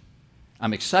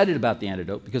 I'm excited about the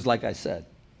antidote because, like I said,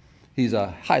 he's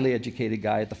a highly educated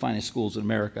guy at the finest schools in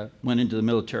America, went into the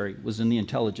military, was in the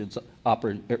intelligence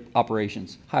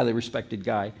operations, highly respected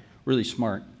guy, really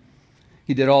smart.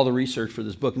 He did all the research for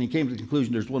this book, and he came to the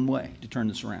conclusion there's one way to turn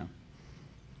this around.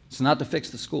 It's not to fix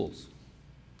the schools.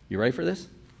 You ready for this?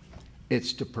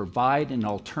 It's to provide an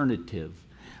alternative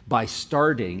by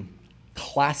starting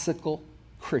classical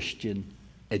Christian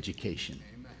education.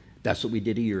 Amen. That's what we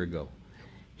did a year ago.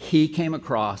 He came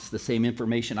across the same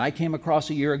information I came across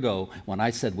a year ago when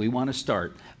I said we want to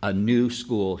start a new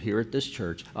school here at this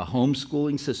church, a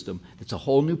homeschooling system that's a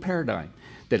whole new paradigm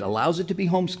that allows it to be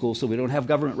homeschool so we don't have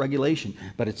government regulation,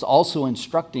 but it's also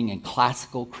instructing in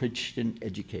classical Christian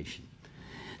education.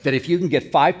 That if you can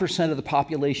get 5% of the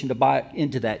population to buy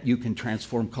into that, you can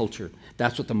transform culture.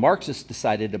 That's what the Marxists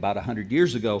decided about 100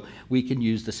 years ago. We can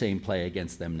use the same play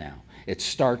against them now. It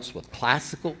starts with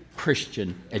classical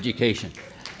Christian education,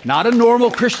 not a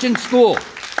normal Christian school.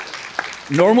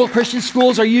 Normal Christian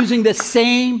schools are using the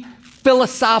same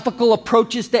philosophical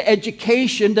approaches to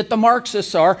education that the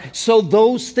Marxists are, so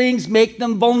those things make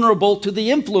them vulnerable to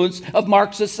the influence of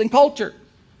Marxists and culture.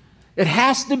 It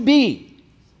has to be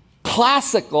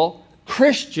classical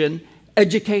Christian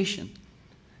education.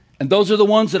 And those are the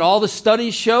ones that all the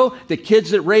studies show, the kids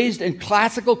that raised in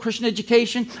classical Christian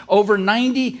education, over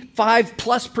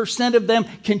 95+% of them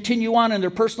continue on in their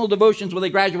personal devotions when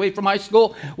they graduate from high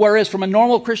school, whereas from a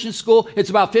normal Christian school, it's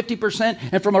about 50%,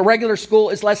 and from a regular school,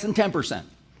 it's less than 10%.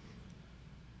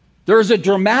 There is a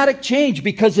dramatic change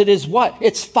because it is what?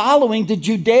 It's following the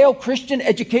Judeo-Christian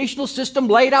educational system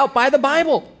laid out by the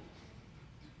Bible.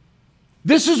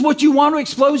 This is what you want to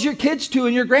expose your kids to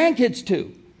and your grandkids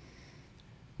to.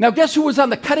 Now, guess who was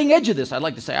on the cutting edge of this? I'd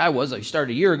like to say I was. I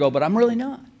started a year ago, but I'm really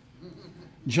not.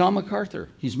 John MacArthur,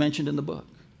 he's mentioned in the book.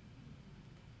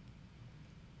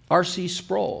 R.C.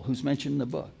 Sproul, who's mentioned in the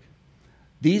book.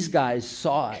 These guys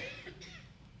saw it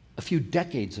a few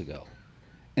decades ago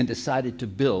and decided to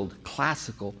build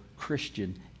classical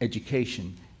Christian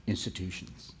education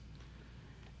institutions.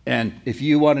 And if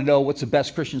you want to know what's the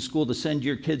best Christian school to send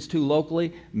your kids to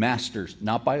locally, Masters,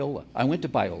 not Biola. I went to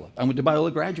Biola. I went to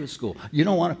Biola Graduate School. You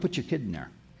don't want to put your kid in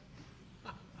there.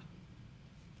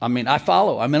 I mean, I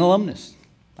follow. I'm an alumnus.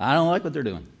 I don't like what they're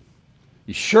doing.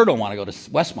 You sure don't want to go to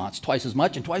Westmont. It's twice as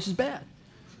much and twice as bad.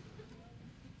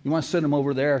 You want to send them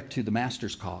over there to the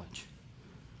Masters College,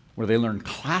 where they learn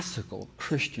classical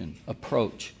Christian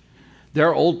approach.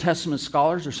 Their Old Testament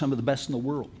scholars are some of the best in the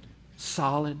world.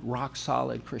 Solid,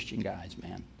 rock-solid Christian guys,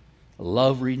 man. I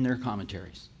love reading their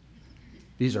commentaries.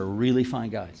 These are really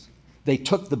fine guys. They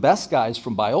took the best guys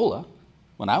from Biola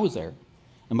when I was there,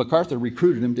 and MacArthur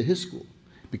recruited them to his school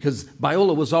because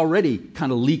Biola was already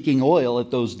kind of leaking oil at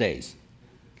those days.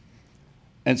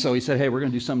 And so he said, hey, we're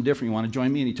going to do something different. You want to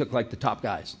join me? And he took like the top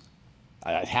guys.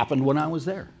 It happened when I was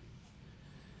there.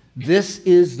 This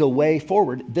is the way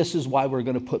forward. This is why we're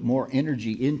going to put more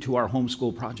energy into our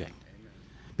homeschool project.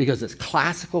 Because it's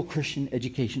classical Christian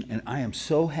education, and I am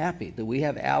so happy that we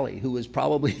have Allie, who is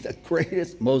probably the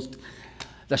greatest,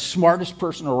 the smartest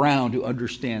person around who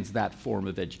understands that form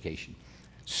of education.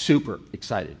 Super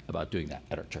excited about doing that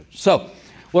at our church. So,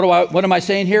 what am I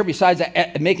saying here besides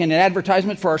making an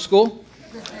advertisement for our school?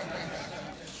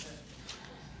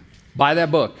 Buy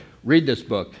that book, read this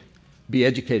book, be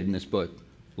educated in this book,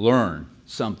 learn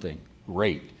something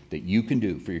great that you can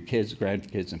do for your kids,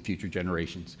 grandkids, and future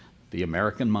generations. The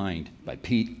American Mind by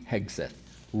Pete Hegseth.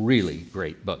 Really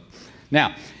great book.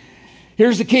 Now,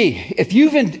 here's the key. If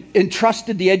you've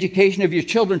entrusted the education of your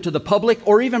children to the public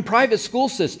or even private school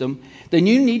system, then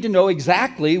you need to know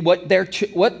exactly what their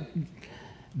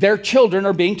children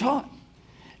are being taught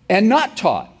and not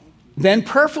taught. Then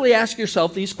prayerfully ask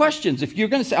yourself these questions. If you're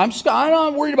going to say, I'm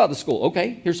not worried about the school.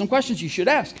 Okay, here's some questions you should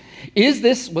ask. Is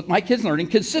this, what my kid's learning,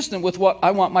 consistent with what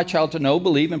I want my child to know,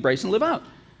 believe, embrace, and live out?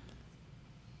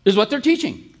 Is what they're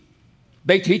teaching.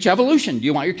 They teach evolution. Do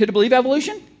you want your kid to believe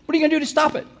evolution? What are you going to do to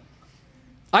stop it?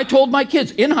 I told my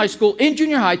kids in high school, in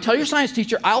junior high, tell your science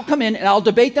teacher, I'll come in and I'll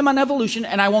debate them on evolution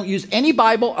and I won't use any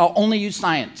Bible, I'll only use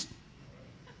science.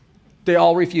 They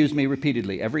all refused me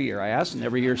repeatedly. Every year I asked and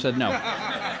every year said no.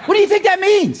 What do you think that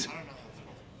means?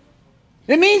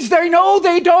 It means they know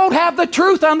they don't have the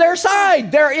truth on their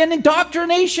side. They're in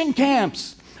indoctrination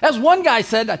camps. As one guy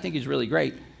said, I think he's really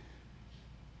great,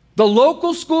 the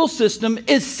local school system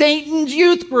is Satan's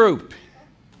youth group.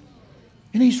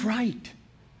 And he's right.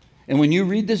 And when you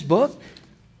read this book,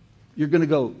 You're going to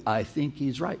go, I think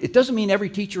he's right. It doesn't mean every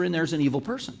teacher in there is an evil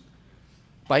person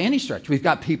by any stretch. We've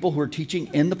got people who are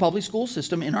teaching in the public school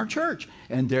system in our church,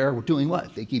 and they're doing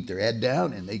what? They keep their head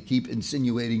down and they keep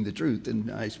insinuating the truth in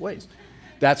nice ways.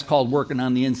 That's called working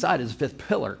on the inside as a fifth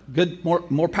pillar. Good,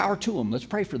 more power to them. Let's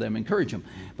pray for them, encourage them.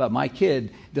 But my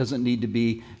kid doesn't need to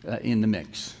be in the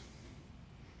mix.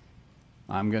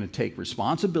 I'm going to take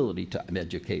responsibility to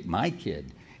educate my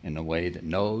kid in a way that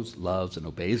knows, loves, and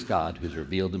obeys God, who's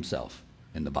revealed himself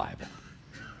in the Bible,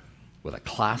 with a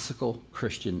classical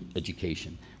Christian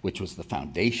education, which was the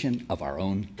foundation of our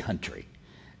own country.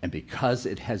 And because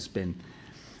it has been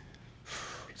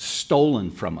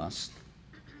stolen from us,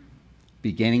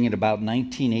 beginning at about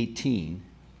 1918,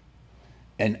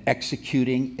 and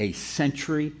executing a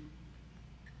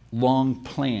century-long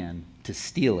plan to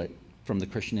steal it from the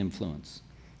Christian influence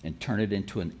and turn it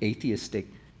into an atheistic,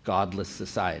 godless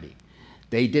society.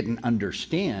 They didn't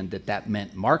understand that that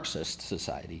meant Marxist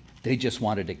society. They just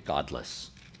wanted it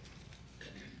godless.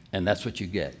 And that's what you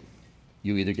get.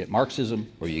 You either get Marxism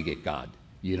or you get God.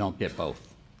 You don't get both.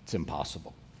 It's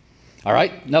impossible. All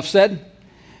right, enough said.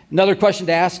 Another question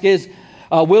to ask is,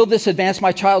 will this advance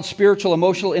my child's spiritual,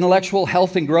 emotional, intellectual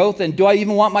health and growth? And do I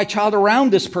even want my child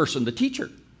around this person, the teacher?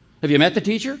 Have you met the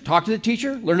teacher? Talked to the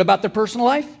teacher? Learned about their personal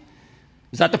life?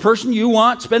 Is that the person you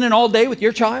want spending all day with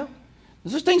your child?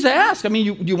 There's things to ask. I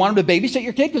mean, do you want them to babysit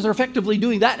your kid? Because they're effectively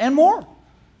doing that and more.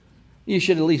 You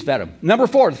should at least vet them. Number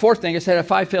 4, the fourth thing, I said I have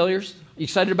 5 failures. You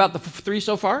excited about the 3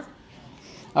 so far?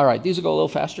 All right, these will go a little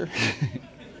faster.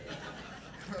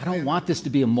 I don't want this to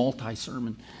be a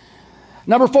multi-sermon.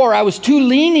 Number 4, I was too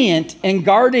lenient in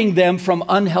guarding them from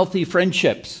unhealthy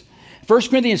friendships. 1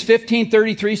 Corinthians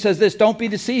 15:33 says this, don't be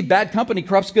deceived. Bad company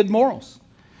corrupts good morals.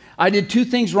 I did 2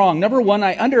 things wrong. Number 1,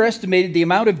 I underestimated the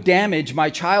amount of damage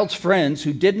my child's friends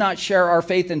who did not share our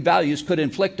faith and values could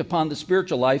inflict upon the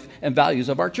spiritual life and values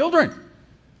of our children.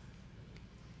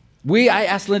 I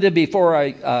asked Linda before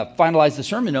I finalized the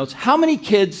sermon notes, how many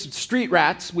kids, street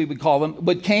rats, we would call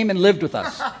them, came and lived with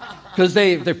us? Because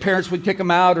their parents would kick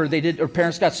them out, or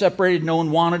parents got separated, no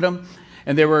one wanted them.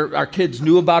 And our kids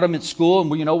knew about them at school, and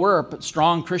we're a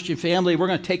strong Christian family. We're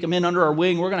going to take them in under our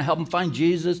wing. We're going to help them find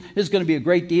Jesus. This is going to be a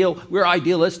great deal. We're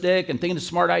idealistic and thinking it's a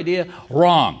smart idea.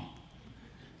 Wrong.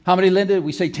 How many, Linda?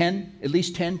 We say 10? At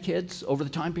least 10 kids over the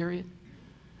time period?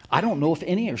 I don't know if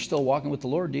any are still walking with the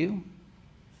Lord, do you?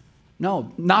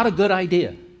 No, not a good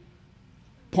idea.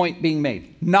 Point being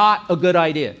made. Not a good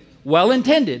idea. Well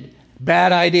intended,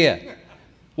 bad idea.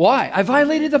 Why? I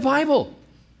violated the Bible.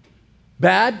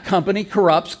 Bad company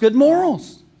corrupts good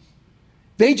morals.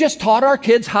 They just taught our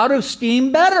kids how to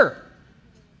scheme better.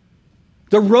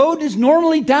 The road is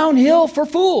normally downhill for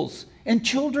fools. And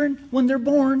children, when they're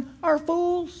born, are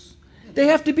fools. They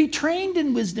have to be trained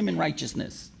in wisdom and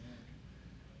righteousness.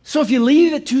 So if you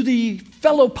leave it to the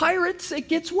fellow pirates, it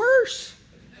gets worse.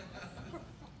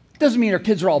 Doesn't mean our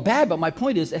kids are all bad, but my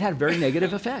point is it had a very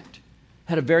negative effect.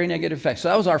 Had a very negative effect. So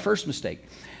that was our first mistake.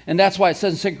 And that's why it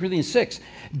says in 2 Corinthians 6,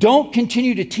 don't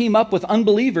continue to team up with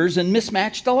unbelievers in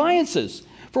mismatched alliances.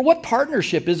 For what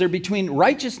partnership is there between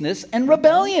righteousness and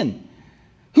rebellion?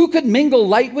 Who could mingle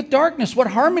light with darkness? What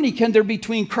harmony can there be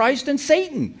between Christ and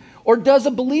Satan? Or what does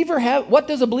a believer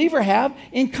have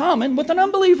in common with an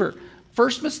unbeliever?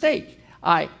 First mistake,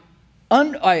 I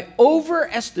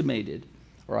overestimated,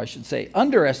 or I should say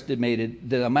underestimated,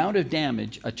 the amount of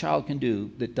damage a child can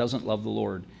do that doesn't love the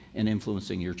Lord in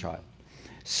influencing your child.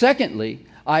 Secondly,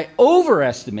 I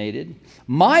overestimated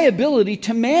my ability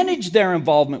to manage their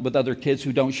involvement with other kids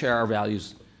who don't share our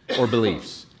values or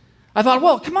beliefs. I thought,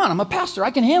 well, come on, I'm a pastor.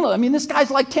 I can handle it. I mean, this guy's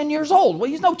like 10 years old. Well,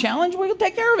 he's no challenge. We'll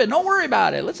take care of it. Don't worry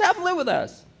about it. Let's have him live with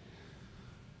us.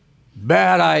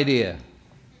 Bad idea.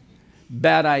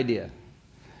 Bad idea.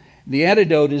 The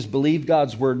antidote is believe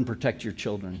God's word and protect your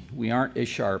children. We aren't as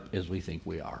sharp as we think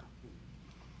we are.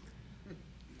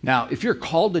 Now, if you're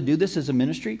called to do this as a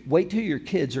ministry, wait till your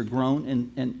kids are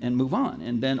grown and move on,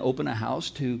 and then open a house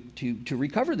to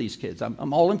recover these kids.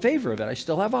 I'm all in favor of it. I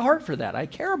still have a heart for that. I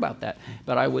care about that.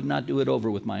 But I would not do it over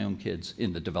with my own kids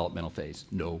in the developmental phase.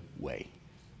 No way.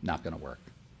 Not going to work.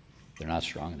 They're not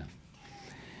strong enough.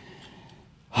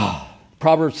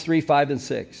 Proverbs 3, 5, and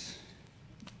 6.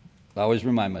 I always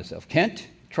remind myself, Kent,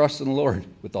 trust in the Lord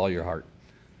with all your heart.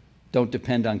 Don't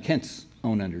depend on Kent's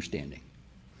own understanding.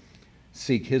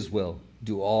 Seek his will,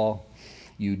 do all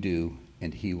you do,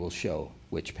 and he will show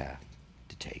which path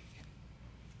to take.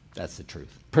 That's the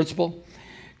truth. Principle,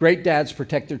 great dads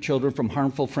protect their children from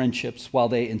harmful friendships while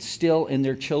they instill in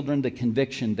their children the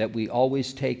conviction that we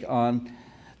always take on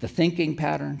the thinking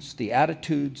patterns, the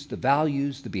attitudes, the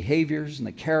values, the behaviors, and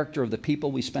the character of the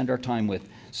people we spend our time with.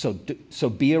 So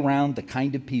be around the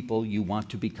kind of people you want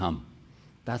to become.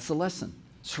 That's the lesson.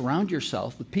 Surround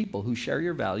yourself with people who share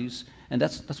your values, and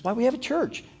that's why we have a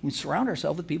church. We surround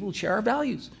ourselves with people who share our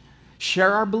values,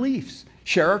 share our beliefs,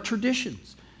 share our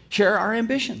traditions, share our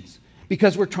ambitions,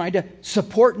 because we're trying to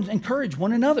support and encourage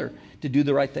one another to do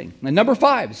the right thing. And number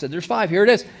 5, I said there's 5, here it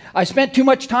is. I spent too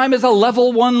much time as a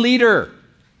level 1 leader.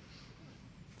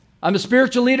 I'm a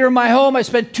spiritual leader in my home. I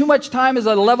spent too much time as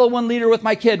a level 1 leader with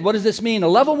my kid. What does this mean? A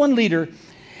level 1 leader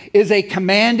is a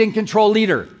command and control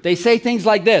leader. They say things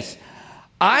like this: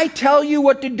 I tell you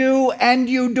what to do and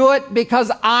you do it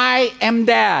because I am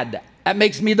dad. That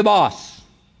makes me the boss.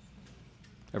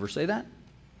 Ever say that?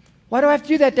 Why do I have to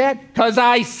do that, Dad? Because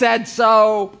I said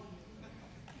so.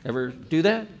 Ever do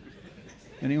that?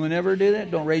 Anyone ever do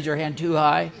that? Don't raise your hand too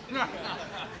high.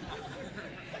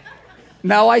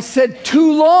 Now, I said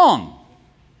too long.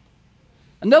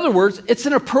 In other words, it's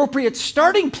an appropriate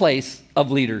starting place of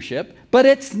leadership, but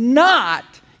it's not.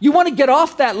 You want to get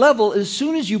off that level as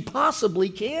soon as you possibly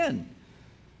can.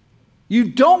 You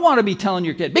don't want to be telling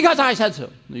your kid, because I said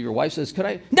so. Your wife says, could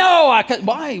I? No, I can't.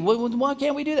 Why? Why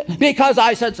can't we do that? Because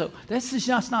I said so. That's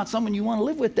just not someone you want to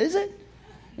live with, is it?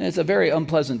 And it's a very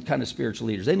unpleasant kind of spiritual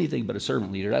leader. It's anything but a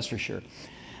servant leader, that's for sure.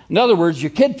 In other words,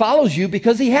 your kid follows you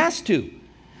because he has to.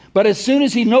 But as soon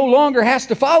as he no longer has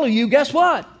to follow you, guess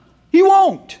what? He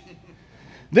won't.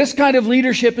 This kind of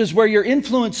leadership is where your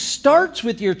influence starts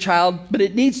with your child, but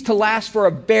it needs to last for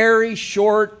a very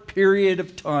short period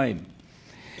of time.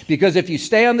 Because if you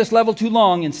stay on this level too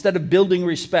long, instead of building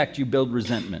respect, you build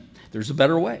resentment. There's a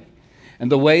better way.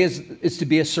 And the way is to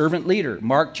be a servant leader.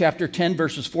 Mark chapter 10,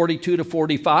 verses 42 to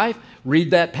 45.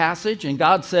 Read that passage, and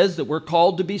God says that we're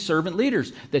called to be servant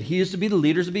leaders, that He is to be the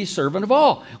leaders to be servant of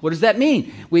all. What does that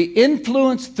mean? We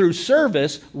influence through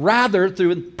service rather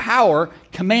through power,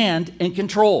 command, and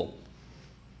control.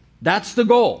 That's the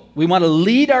goal. We want to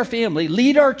lead our family,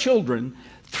 lead our children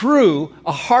through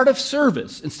a heart of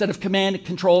service instead of command,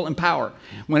 control, and power.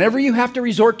 Whenever you have to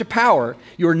resort to power,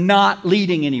 you're not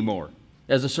leading anymore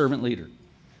as a servant leader.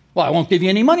 Well, I won't give you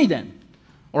any money then.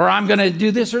 Or I'm going to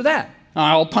do this or that.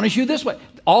 I'll punish you this way.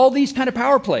 All these kind of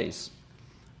power plays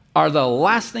are the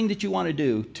last thing that you want to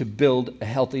do to build a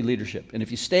healthy leadership. And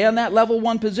if you stay on that level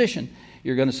 1 position,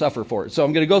 you're going to suffer for it. So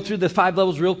I'm going to go through the 5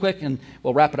 levels real quick and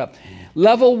we'll wrap it up.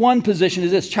 Level 1 position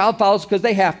is this: child follows because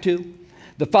they have to.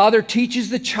 The father teaches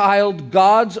the child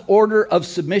God's order of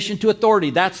submission to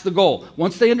authority. That's the goal.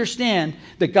 Once they understand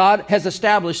that God has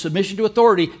established submission to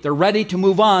authority, they're ready to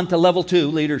move on to level 2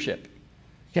 leadership.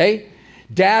 Okay?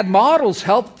 Dad models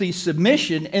healthy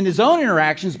submission in his own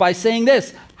interactions by saying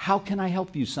this: how can I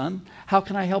help you, son? How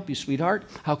can I help you, sweetheart?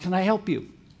 How can I help you?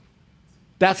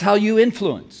 That's how you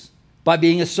influence, by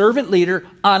being a servant leader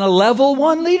on a level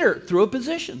 1 leader through a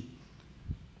position.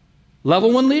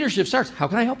 Level 1 leadership starts, how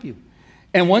can I help you?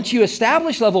 And once you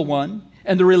establish level 1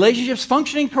 and the relationship's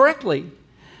functioning correctly,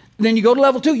 then you go to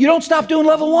level 2. You don't stop doing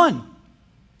level 1.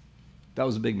 That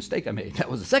was a big mistake I made. That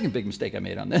was the second big mistake I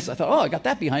made on this. I thought, I got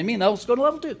that behind me, and now let's go to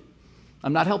level 2.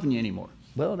 I'm not helping you anymore.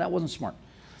 Well, that wasn't smart.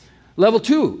 Level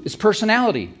 2 is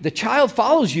personality. The child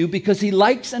follows you because he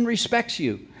likes and respects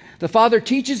you. The father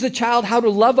teaches the child how to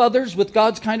love others with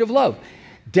God's kind of love.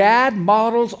 Dad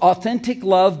models authentic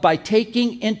love by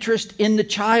taking interest in the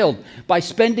child, by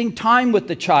spending time with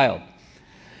the child,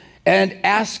 and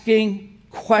asking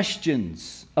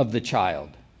questions of the child,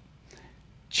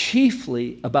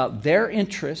 chiefly about their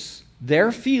interests,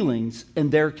 their feelings,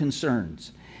 and their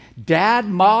concerns. Dad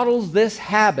models this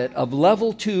habit of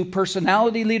level 2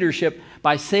 personality leadership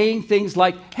by saying things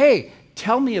like, hey,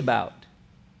 tell me about.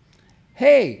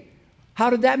 Hey, how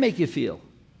did that make you feel?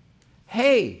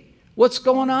 Hey, what's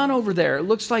going on over there? It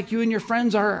looks like you and your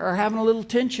friends are having a little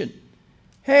tension.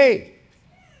 Hey,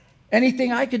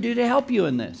 anything I could do to help you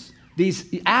in this?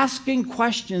 These asking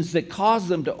questions that cause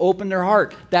them to open their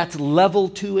heart, that's level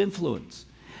 2 influence.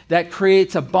 That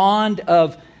creates a bond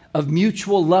of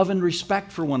mutual love and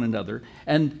respect for one another.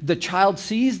 And the child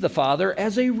sees the father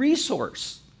as a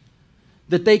resource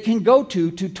that they can go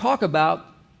to talk about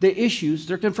the issues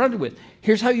they're confronted with.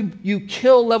 Here's how you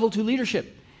kill level 2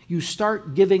 leadership. You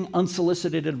start giving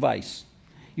unsolicited advice.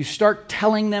 You start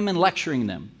telling them and lecturing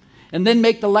them. And then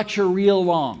make the lecture real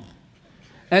long.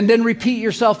 And then repeat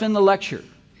yourself in the lecture.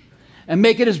 And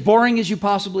make it as boring as you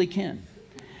possibly can.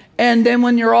 And then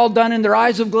when you're all done and their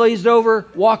eyes have glazed over,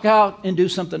 walk out and do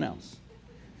something else.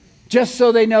 Just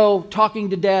so they know, talking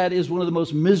to dad is one of the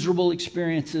most miserable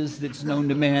experiences that's known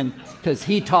to man, because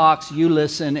he talks, you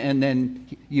listen, and then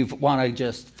you want to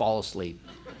just fall asleep.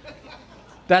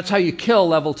 That's how you kill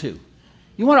level 2.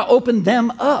 You want to open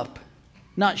them up,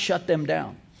 not shut them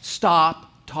down. Stop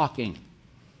talking.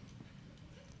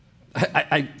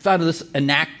 I found this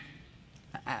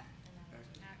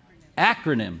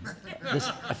acronym.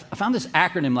 I found this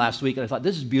acronym last week, and I thought,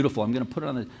 this is beautiful. I'm going to put it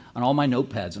on all my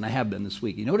notepads, and I have been this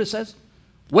week. You know what it says?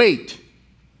 Wait.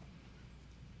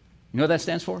 You know what that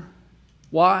stands for?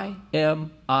 Why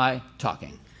am I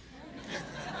talking?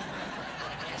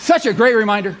 Such a great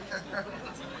reminder.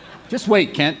 Just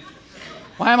wait, Kent.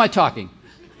 Why am I talking?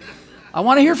 I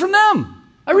want to hear from them.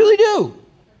 I really do.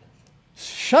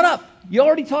 Shut up. You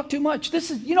already talked too much.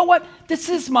 You know what? This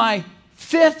is my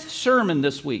 5th sermon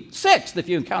this week. 6th if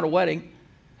you count a wedding.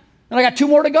 And I got 2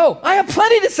 more to go. I have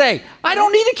plenty to say. I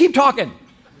don't need to keep talking.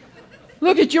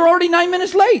 Look you're already 9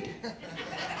 minutes late.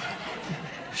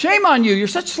 Shame on you. You're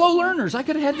such slow learners. I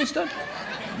could have had this done.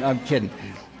 No, I'm kidding.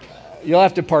 You'll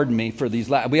have to pardon me for these.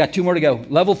 We got 2 more to go.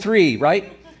 Level 3,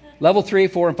 right? Level 3,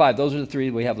 4, and 5. Those are the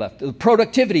 3 we have left.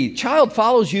 Productivity. Child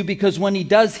follows you because when he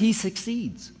does, he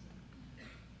succeeds.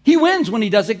 He wins when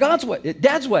he does it God's way.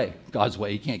 Dad's way. God's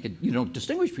way. You don't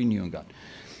distinguish between you and God.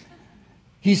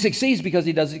 He succeeds because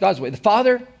he does it God's way. The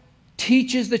father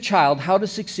teaches the child how to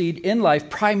succeed in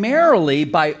life primarily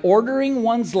by ordering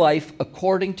one's life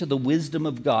according to the wisdom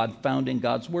of God found in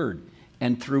God's word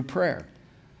and through prayer,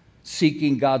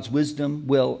 seeking God's wisdom,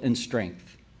 will, and strength.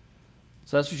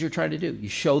 So that's what you're trying to do. You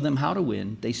show them how to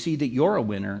win. They see that you're a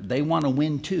winner. They want to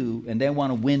win too, and they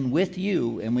want to win with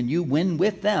you. And when you win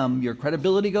with them, your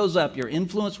credibility goes up, your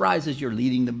influence rises, you're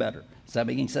leading them better. Is that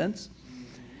making sense?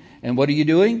 And what are you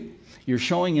doing? You're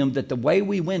showing them that the way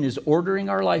we win is ordering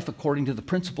our life according to the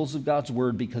principles of God's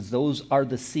word, because those are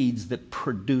the seeds that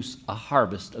produce a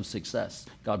harvest of success.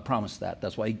 God promised that.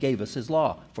 That's why he gave us his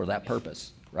law for that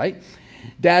purpose, right?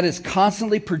 Dad is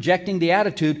constantly projecting the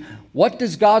attitude, what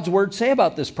does God's word say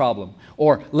about this problem?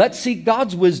 Or let's seek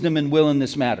God's wisdom and will in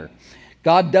this matter.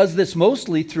 God does this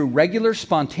mostly through regular,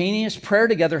 spontaneous prayer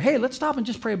together. Hey, let's stop and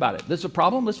just pray about it. There's a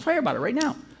problem, let's pray about it right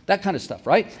now. That kind of stuff,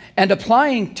 right? And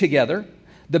applying together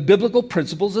the biblical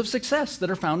principles of success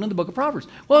that are found in the book of Proverbs.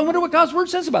 Well, I wonder what God's word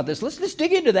says about this. Let's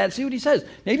dig into that and see what he says.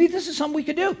 Maybe this is something we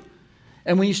could do.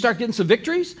 And when you start getting some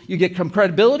victories, you get some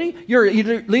credibility, your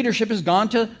leadership has gone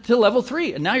to level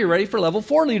 3, and now you're ready for level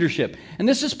 4 leadership. And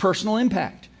this is personal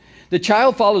impact. The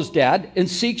child follows dad and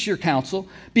seeks your counsel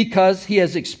because he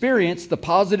has experienced the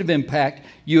positive impact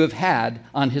you have had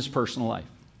on his personal life.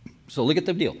 So look at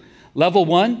the deal. Level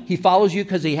 1, he follows you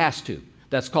because he has to.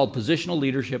 That's called positional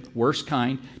leadership, worst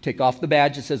kind. Take off the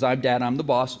badge that says, I'm dad, I'm the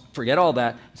boss. Forget all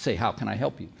that. Say, how can I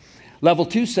help you? Level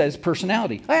 2 says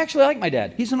personality. I actually like my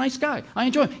dad. He's a nice guy. I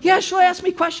enjoy him. He actually asks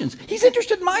me questions. He's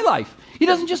interested in my life. He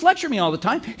doesn't just lecture me all the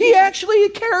time. He actually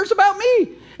cares about me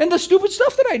and the stupid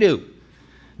stuff that I do.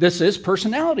 This is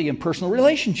personality and personal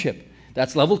relationship.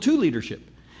 That's level 2 leadership.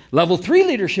 Level 3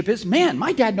 leadership is, man,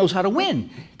 my dad knows how to win.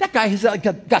 That guy has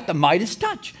got the Midas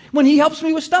touch. When he helps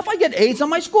me with stuff, I get A's on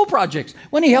my school projects.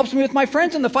 When he helps me with my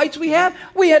friends and the fights we have,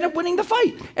 we end up winning the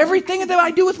fight. Everything that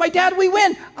I do with my dad, we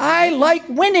win. I like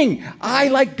winning. I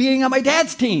like being on my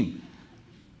dad's team.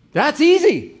 That's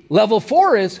easy. Level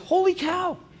 4 is, holy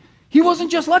cow, he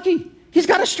wasn't just lucky. He's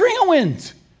got a string of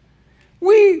wins.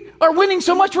 We are winning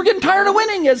so much, we're getting tired of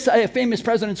winning, as a famous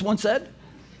president once said.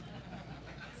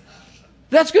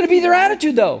 That's going to be their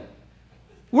attitude, though.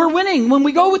 We're winning. When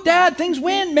we go with dad, things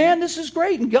win. Man, this is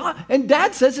great. And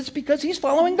dad says it's because he's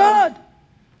following God.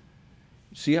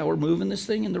 See how we're moving this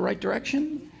thing in the right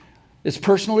direction? It's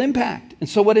personal impact. And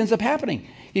so what ends up happening?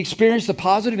 He experienced the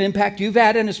positive impact you've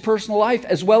had in his personal life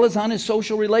as well as on his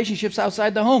social relationships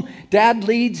outside the home. Dad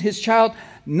leads his child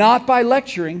not by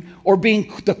lecturing or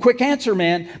being the quick answer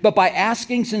man, but by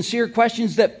asking sincere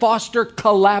questions that foster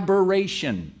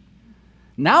collaboration.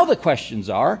 Now the questions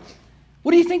are,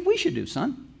 what do you think we should do,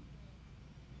 son?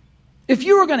 If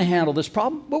you were going to handle this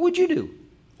problem, what would you do?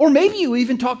 Or maybe you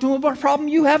even talk to him about a problem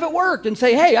you have at work and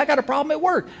say, hey, I got a problem at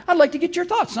work. I'd like to get your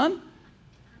thoughts, son.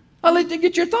 I'd like to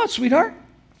get your thoughts, sweetheart.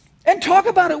 And talk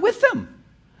about it with them.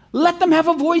 Let them have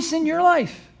a voice in your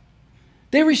life.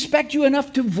 They respect you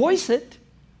enough to voice it.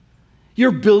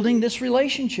 You're building this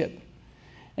relationship.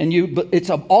 And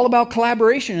it's all about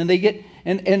collaboration. And they get,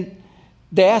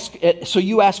 they ask, so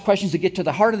you ask questions that get to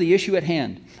the heart of the issue at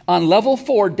hand. On level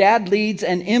 4, dad leads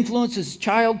and influences his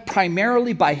child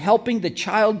primarily by helping the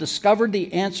child discover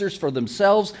the answers for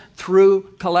themselves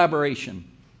through collaboration.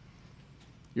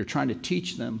 You're trying to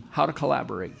teach them how to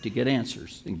collaborate, to get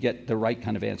answers and get the right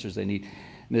kind of answers they need.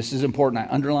 And this is important.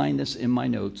 I underline this in my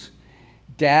notes.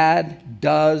 Dad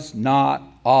does not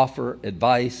offer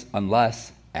advice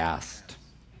unless asked.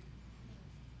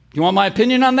 you want my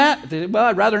opinion on that? They say, well,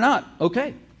 I'd rather not.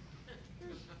 Okay.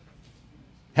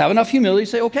 Have enough humility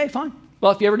to say, okay, fine.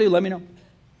 Well, if you ever do, let me know.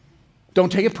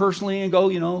 Don't take it personally and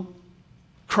go,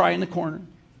 cry in the corner.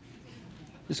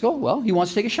 Just go, well, he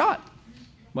wants to take a shot.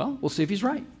 Well, we'll see if he's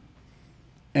right.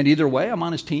 And either way, I'm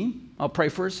on his team. I'll pray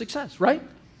for his success, right?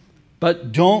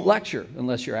 But don't lecture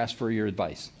unless you're asked for your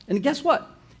advice. And guess what?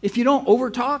 If you don't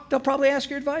overtalk, they'll probably ask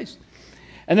your advice.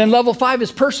 And then level 5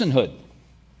 is personhood.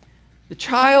 The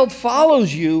child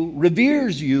follows you,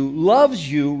 reveres you, loves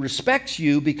you, respects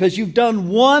you because you've done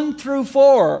 1 through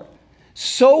 4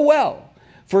 so well,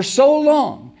 for so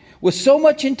long, with so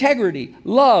much integrity,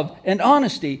 love, and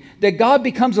honesty that God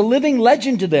becomes a living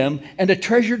legend to them and a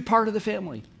treasured part of the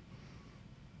family.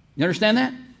 You understand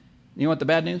that? You know what the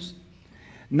bad news?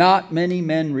 Not many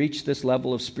men reach this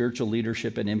level of spiritual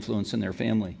leadership and influence in their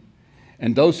family.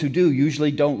 And those who do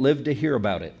usually don't live to hear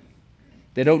about it.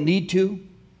 They don't need to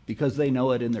because they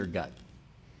know it in their gut.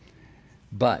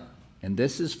 But, and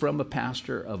this is from a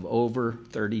pastor of over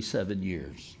 37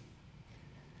 years,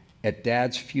 at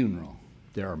Dad's funeral,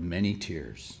 there are many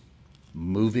tears,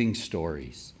 moving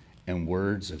stories, and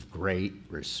words of great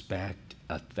respect,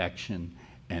 affection,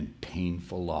 and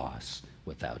painful loss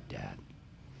without Dad.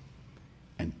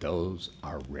 And those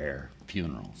are rare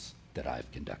funerals that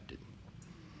I've conducted.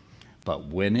 But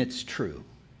when it's true,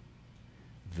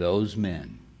 those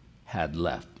men had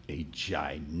left a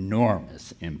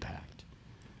ginormous impact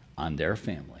on their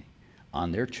family,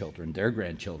 on their children, their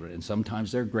grandchildren, and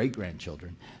sometimes their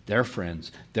great-grandchildren, their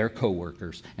friends, their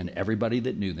co-workers, and everybody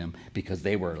that knew them because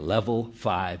they were level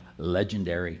 5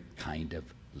 legendary kind of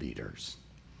leaders.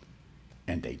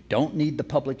 And they don't need the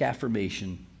public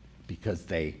affirmation because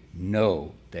they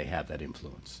know they have that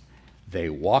influence. They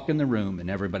walk in the room and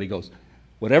everybody goes,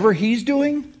 whatever he's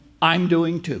doing, I'm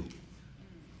doing too.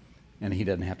 And he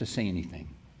doesn't have to say anything,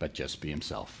 but just be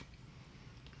himself.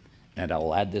 And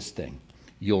I'll add this thing.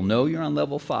 You'll know you're on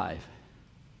level 5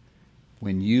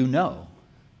 when you know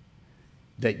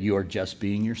that you're just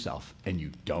being yourself and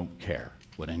you don't care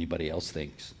what anybody else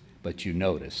thinks, but you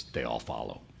notice they all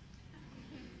follow.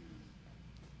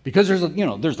 Because there's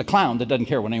the clown that doesn't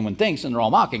care what anyone thinks and they're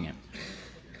all mocking him.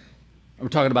 We're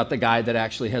talking about the guy that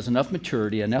actually has enough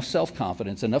maturity, enough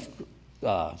self-confidence, enough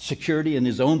security in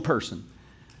his own person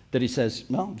that he says,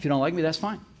 well, if you don't like me, that's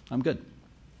fine. I'm good.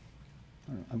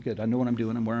 I'm good. I know what I'm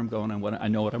doing and where I'm going and I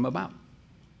know what I'm about.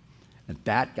 And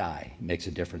that guy makes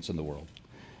a difference in the world.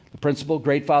 The principle,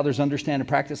 great fathers understand and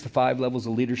practice the 5 levels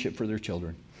of leadership for their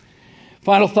children.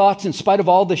 Final thoughts, in spite of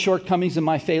all the shortcomings and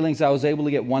my failings, I was able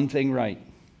to get one thing right.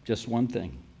 Just one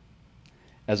thing.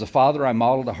 As a father, I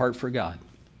modeled a heart for God.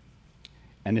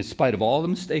 And in spite of all the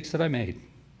mistakes that I made,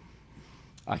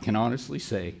 I can honestly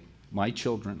say my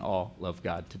children all love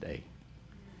God today.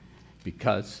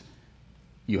 Because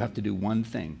you have to do one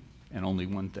thing and only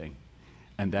one thing.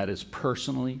 And that is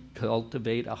personally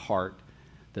cultivate a heart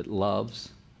that loves,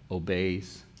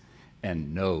 obeys,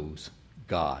 and knows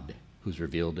God who's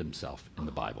revealed himself in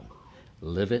the Bible.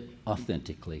 Live it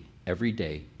authentically every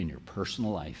day in your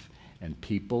personal life, and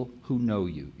people who know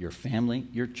you, your family,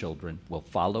 your children, will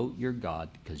follow your God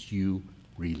because you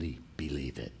really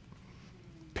believe it.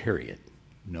 Period.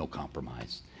 No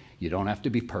compromise. You don't have to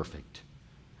be perfect.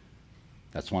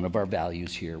 That's one of our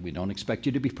values here. We don't expect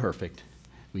you to be perfect.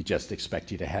 We just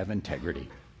expect you to have integrity.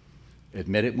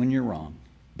 Admit it when you're wrong,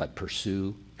 but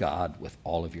pursue God with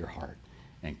all of your heart,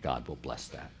 and God will bless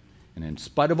that. And in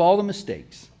spite of all the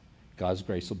mistakes, God's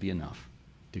grace will be enough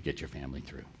to get your family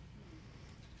through.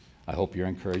 I hope you're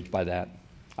encouraged by that.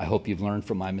 I hope you've learned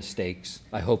from my mistakes.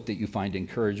 I hope that you find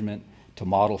encouragement to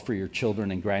model for your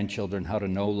children and grandchildren how to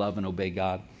know, love, and obey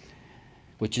God,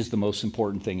 which is the most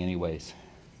important thing anyways.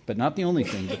 But not the only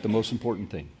thing, but the most important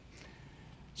thing,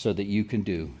 so that you can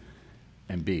do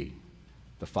and be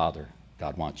the father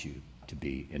God wants you to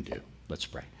be and do. Let's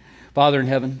pray. Father in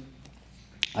heaven,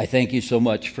 I thank you so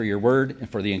much for your word and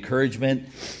for the encouragement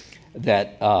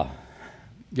that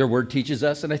your word teaches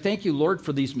us. And I thank you, Lord,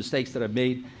 for these mistakes that I've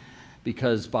made,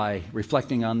 because by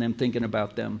reflecting on them, thinking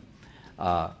about them,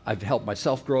 I've helped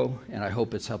myself grow, and I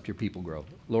hope it's helped your people grow.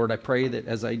 Lord, I pray that,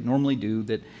 as I normally do,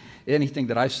 that anything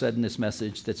that I've said in this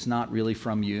message that's not really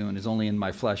from you and is only in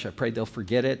my flesh, I pray they'll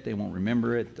forget it, they won't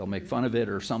remember it, they'll make fun of it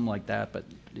or something like that, but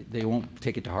they won't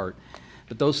take it to heart.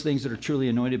 But those things that are truly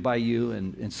anointed by you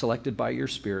and selected by your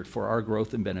Spirit for our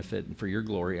growth and benefit and for your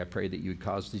glory, I pray that you would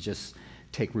cause to just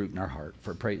take root in our heart.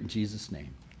 For I pray it in Jesus'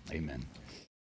 name, amen.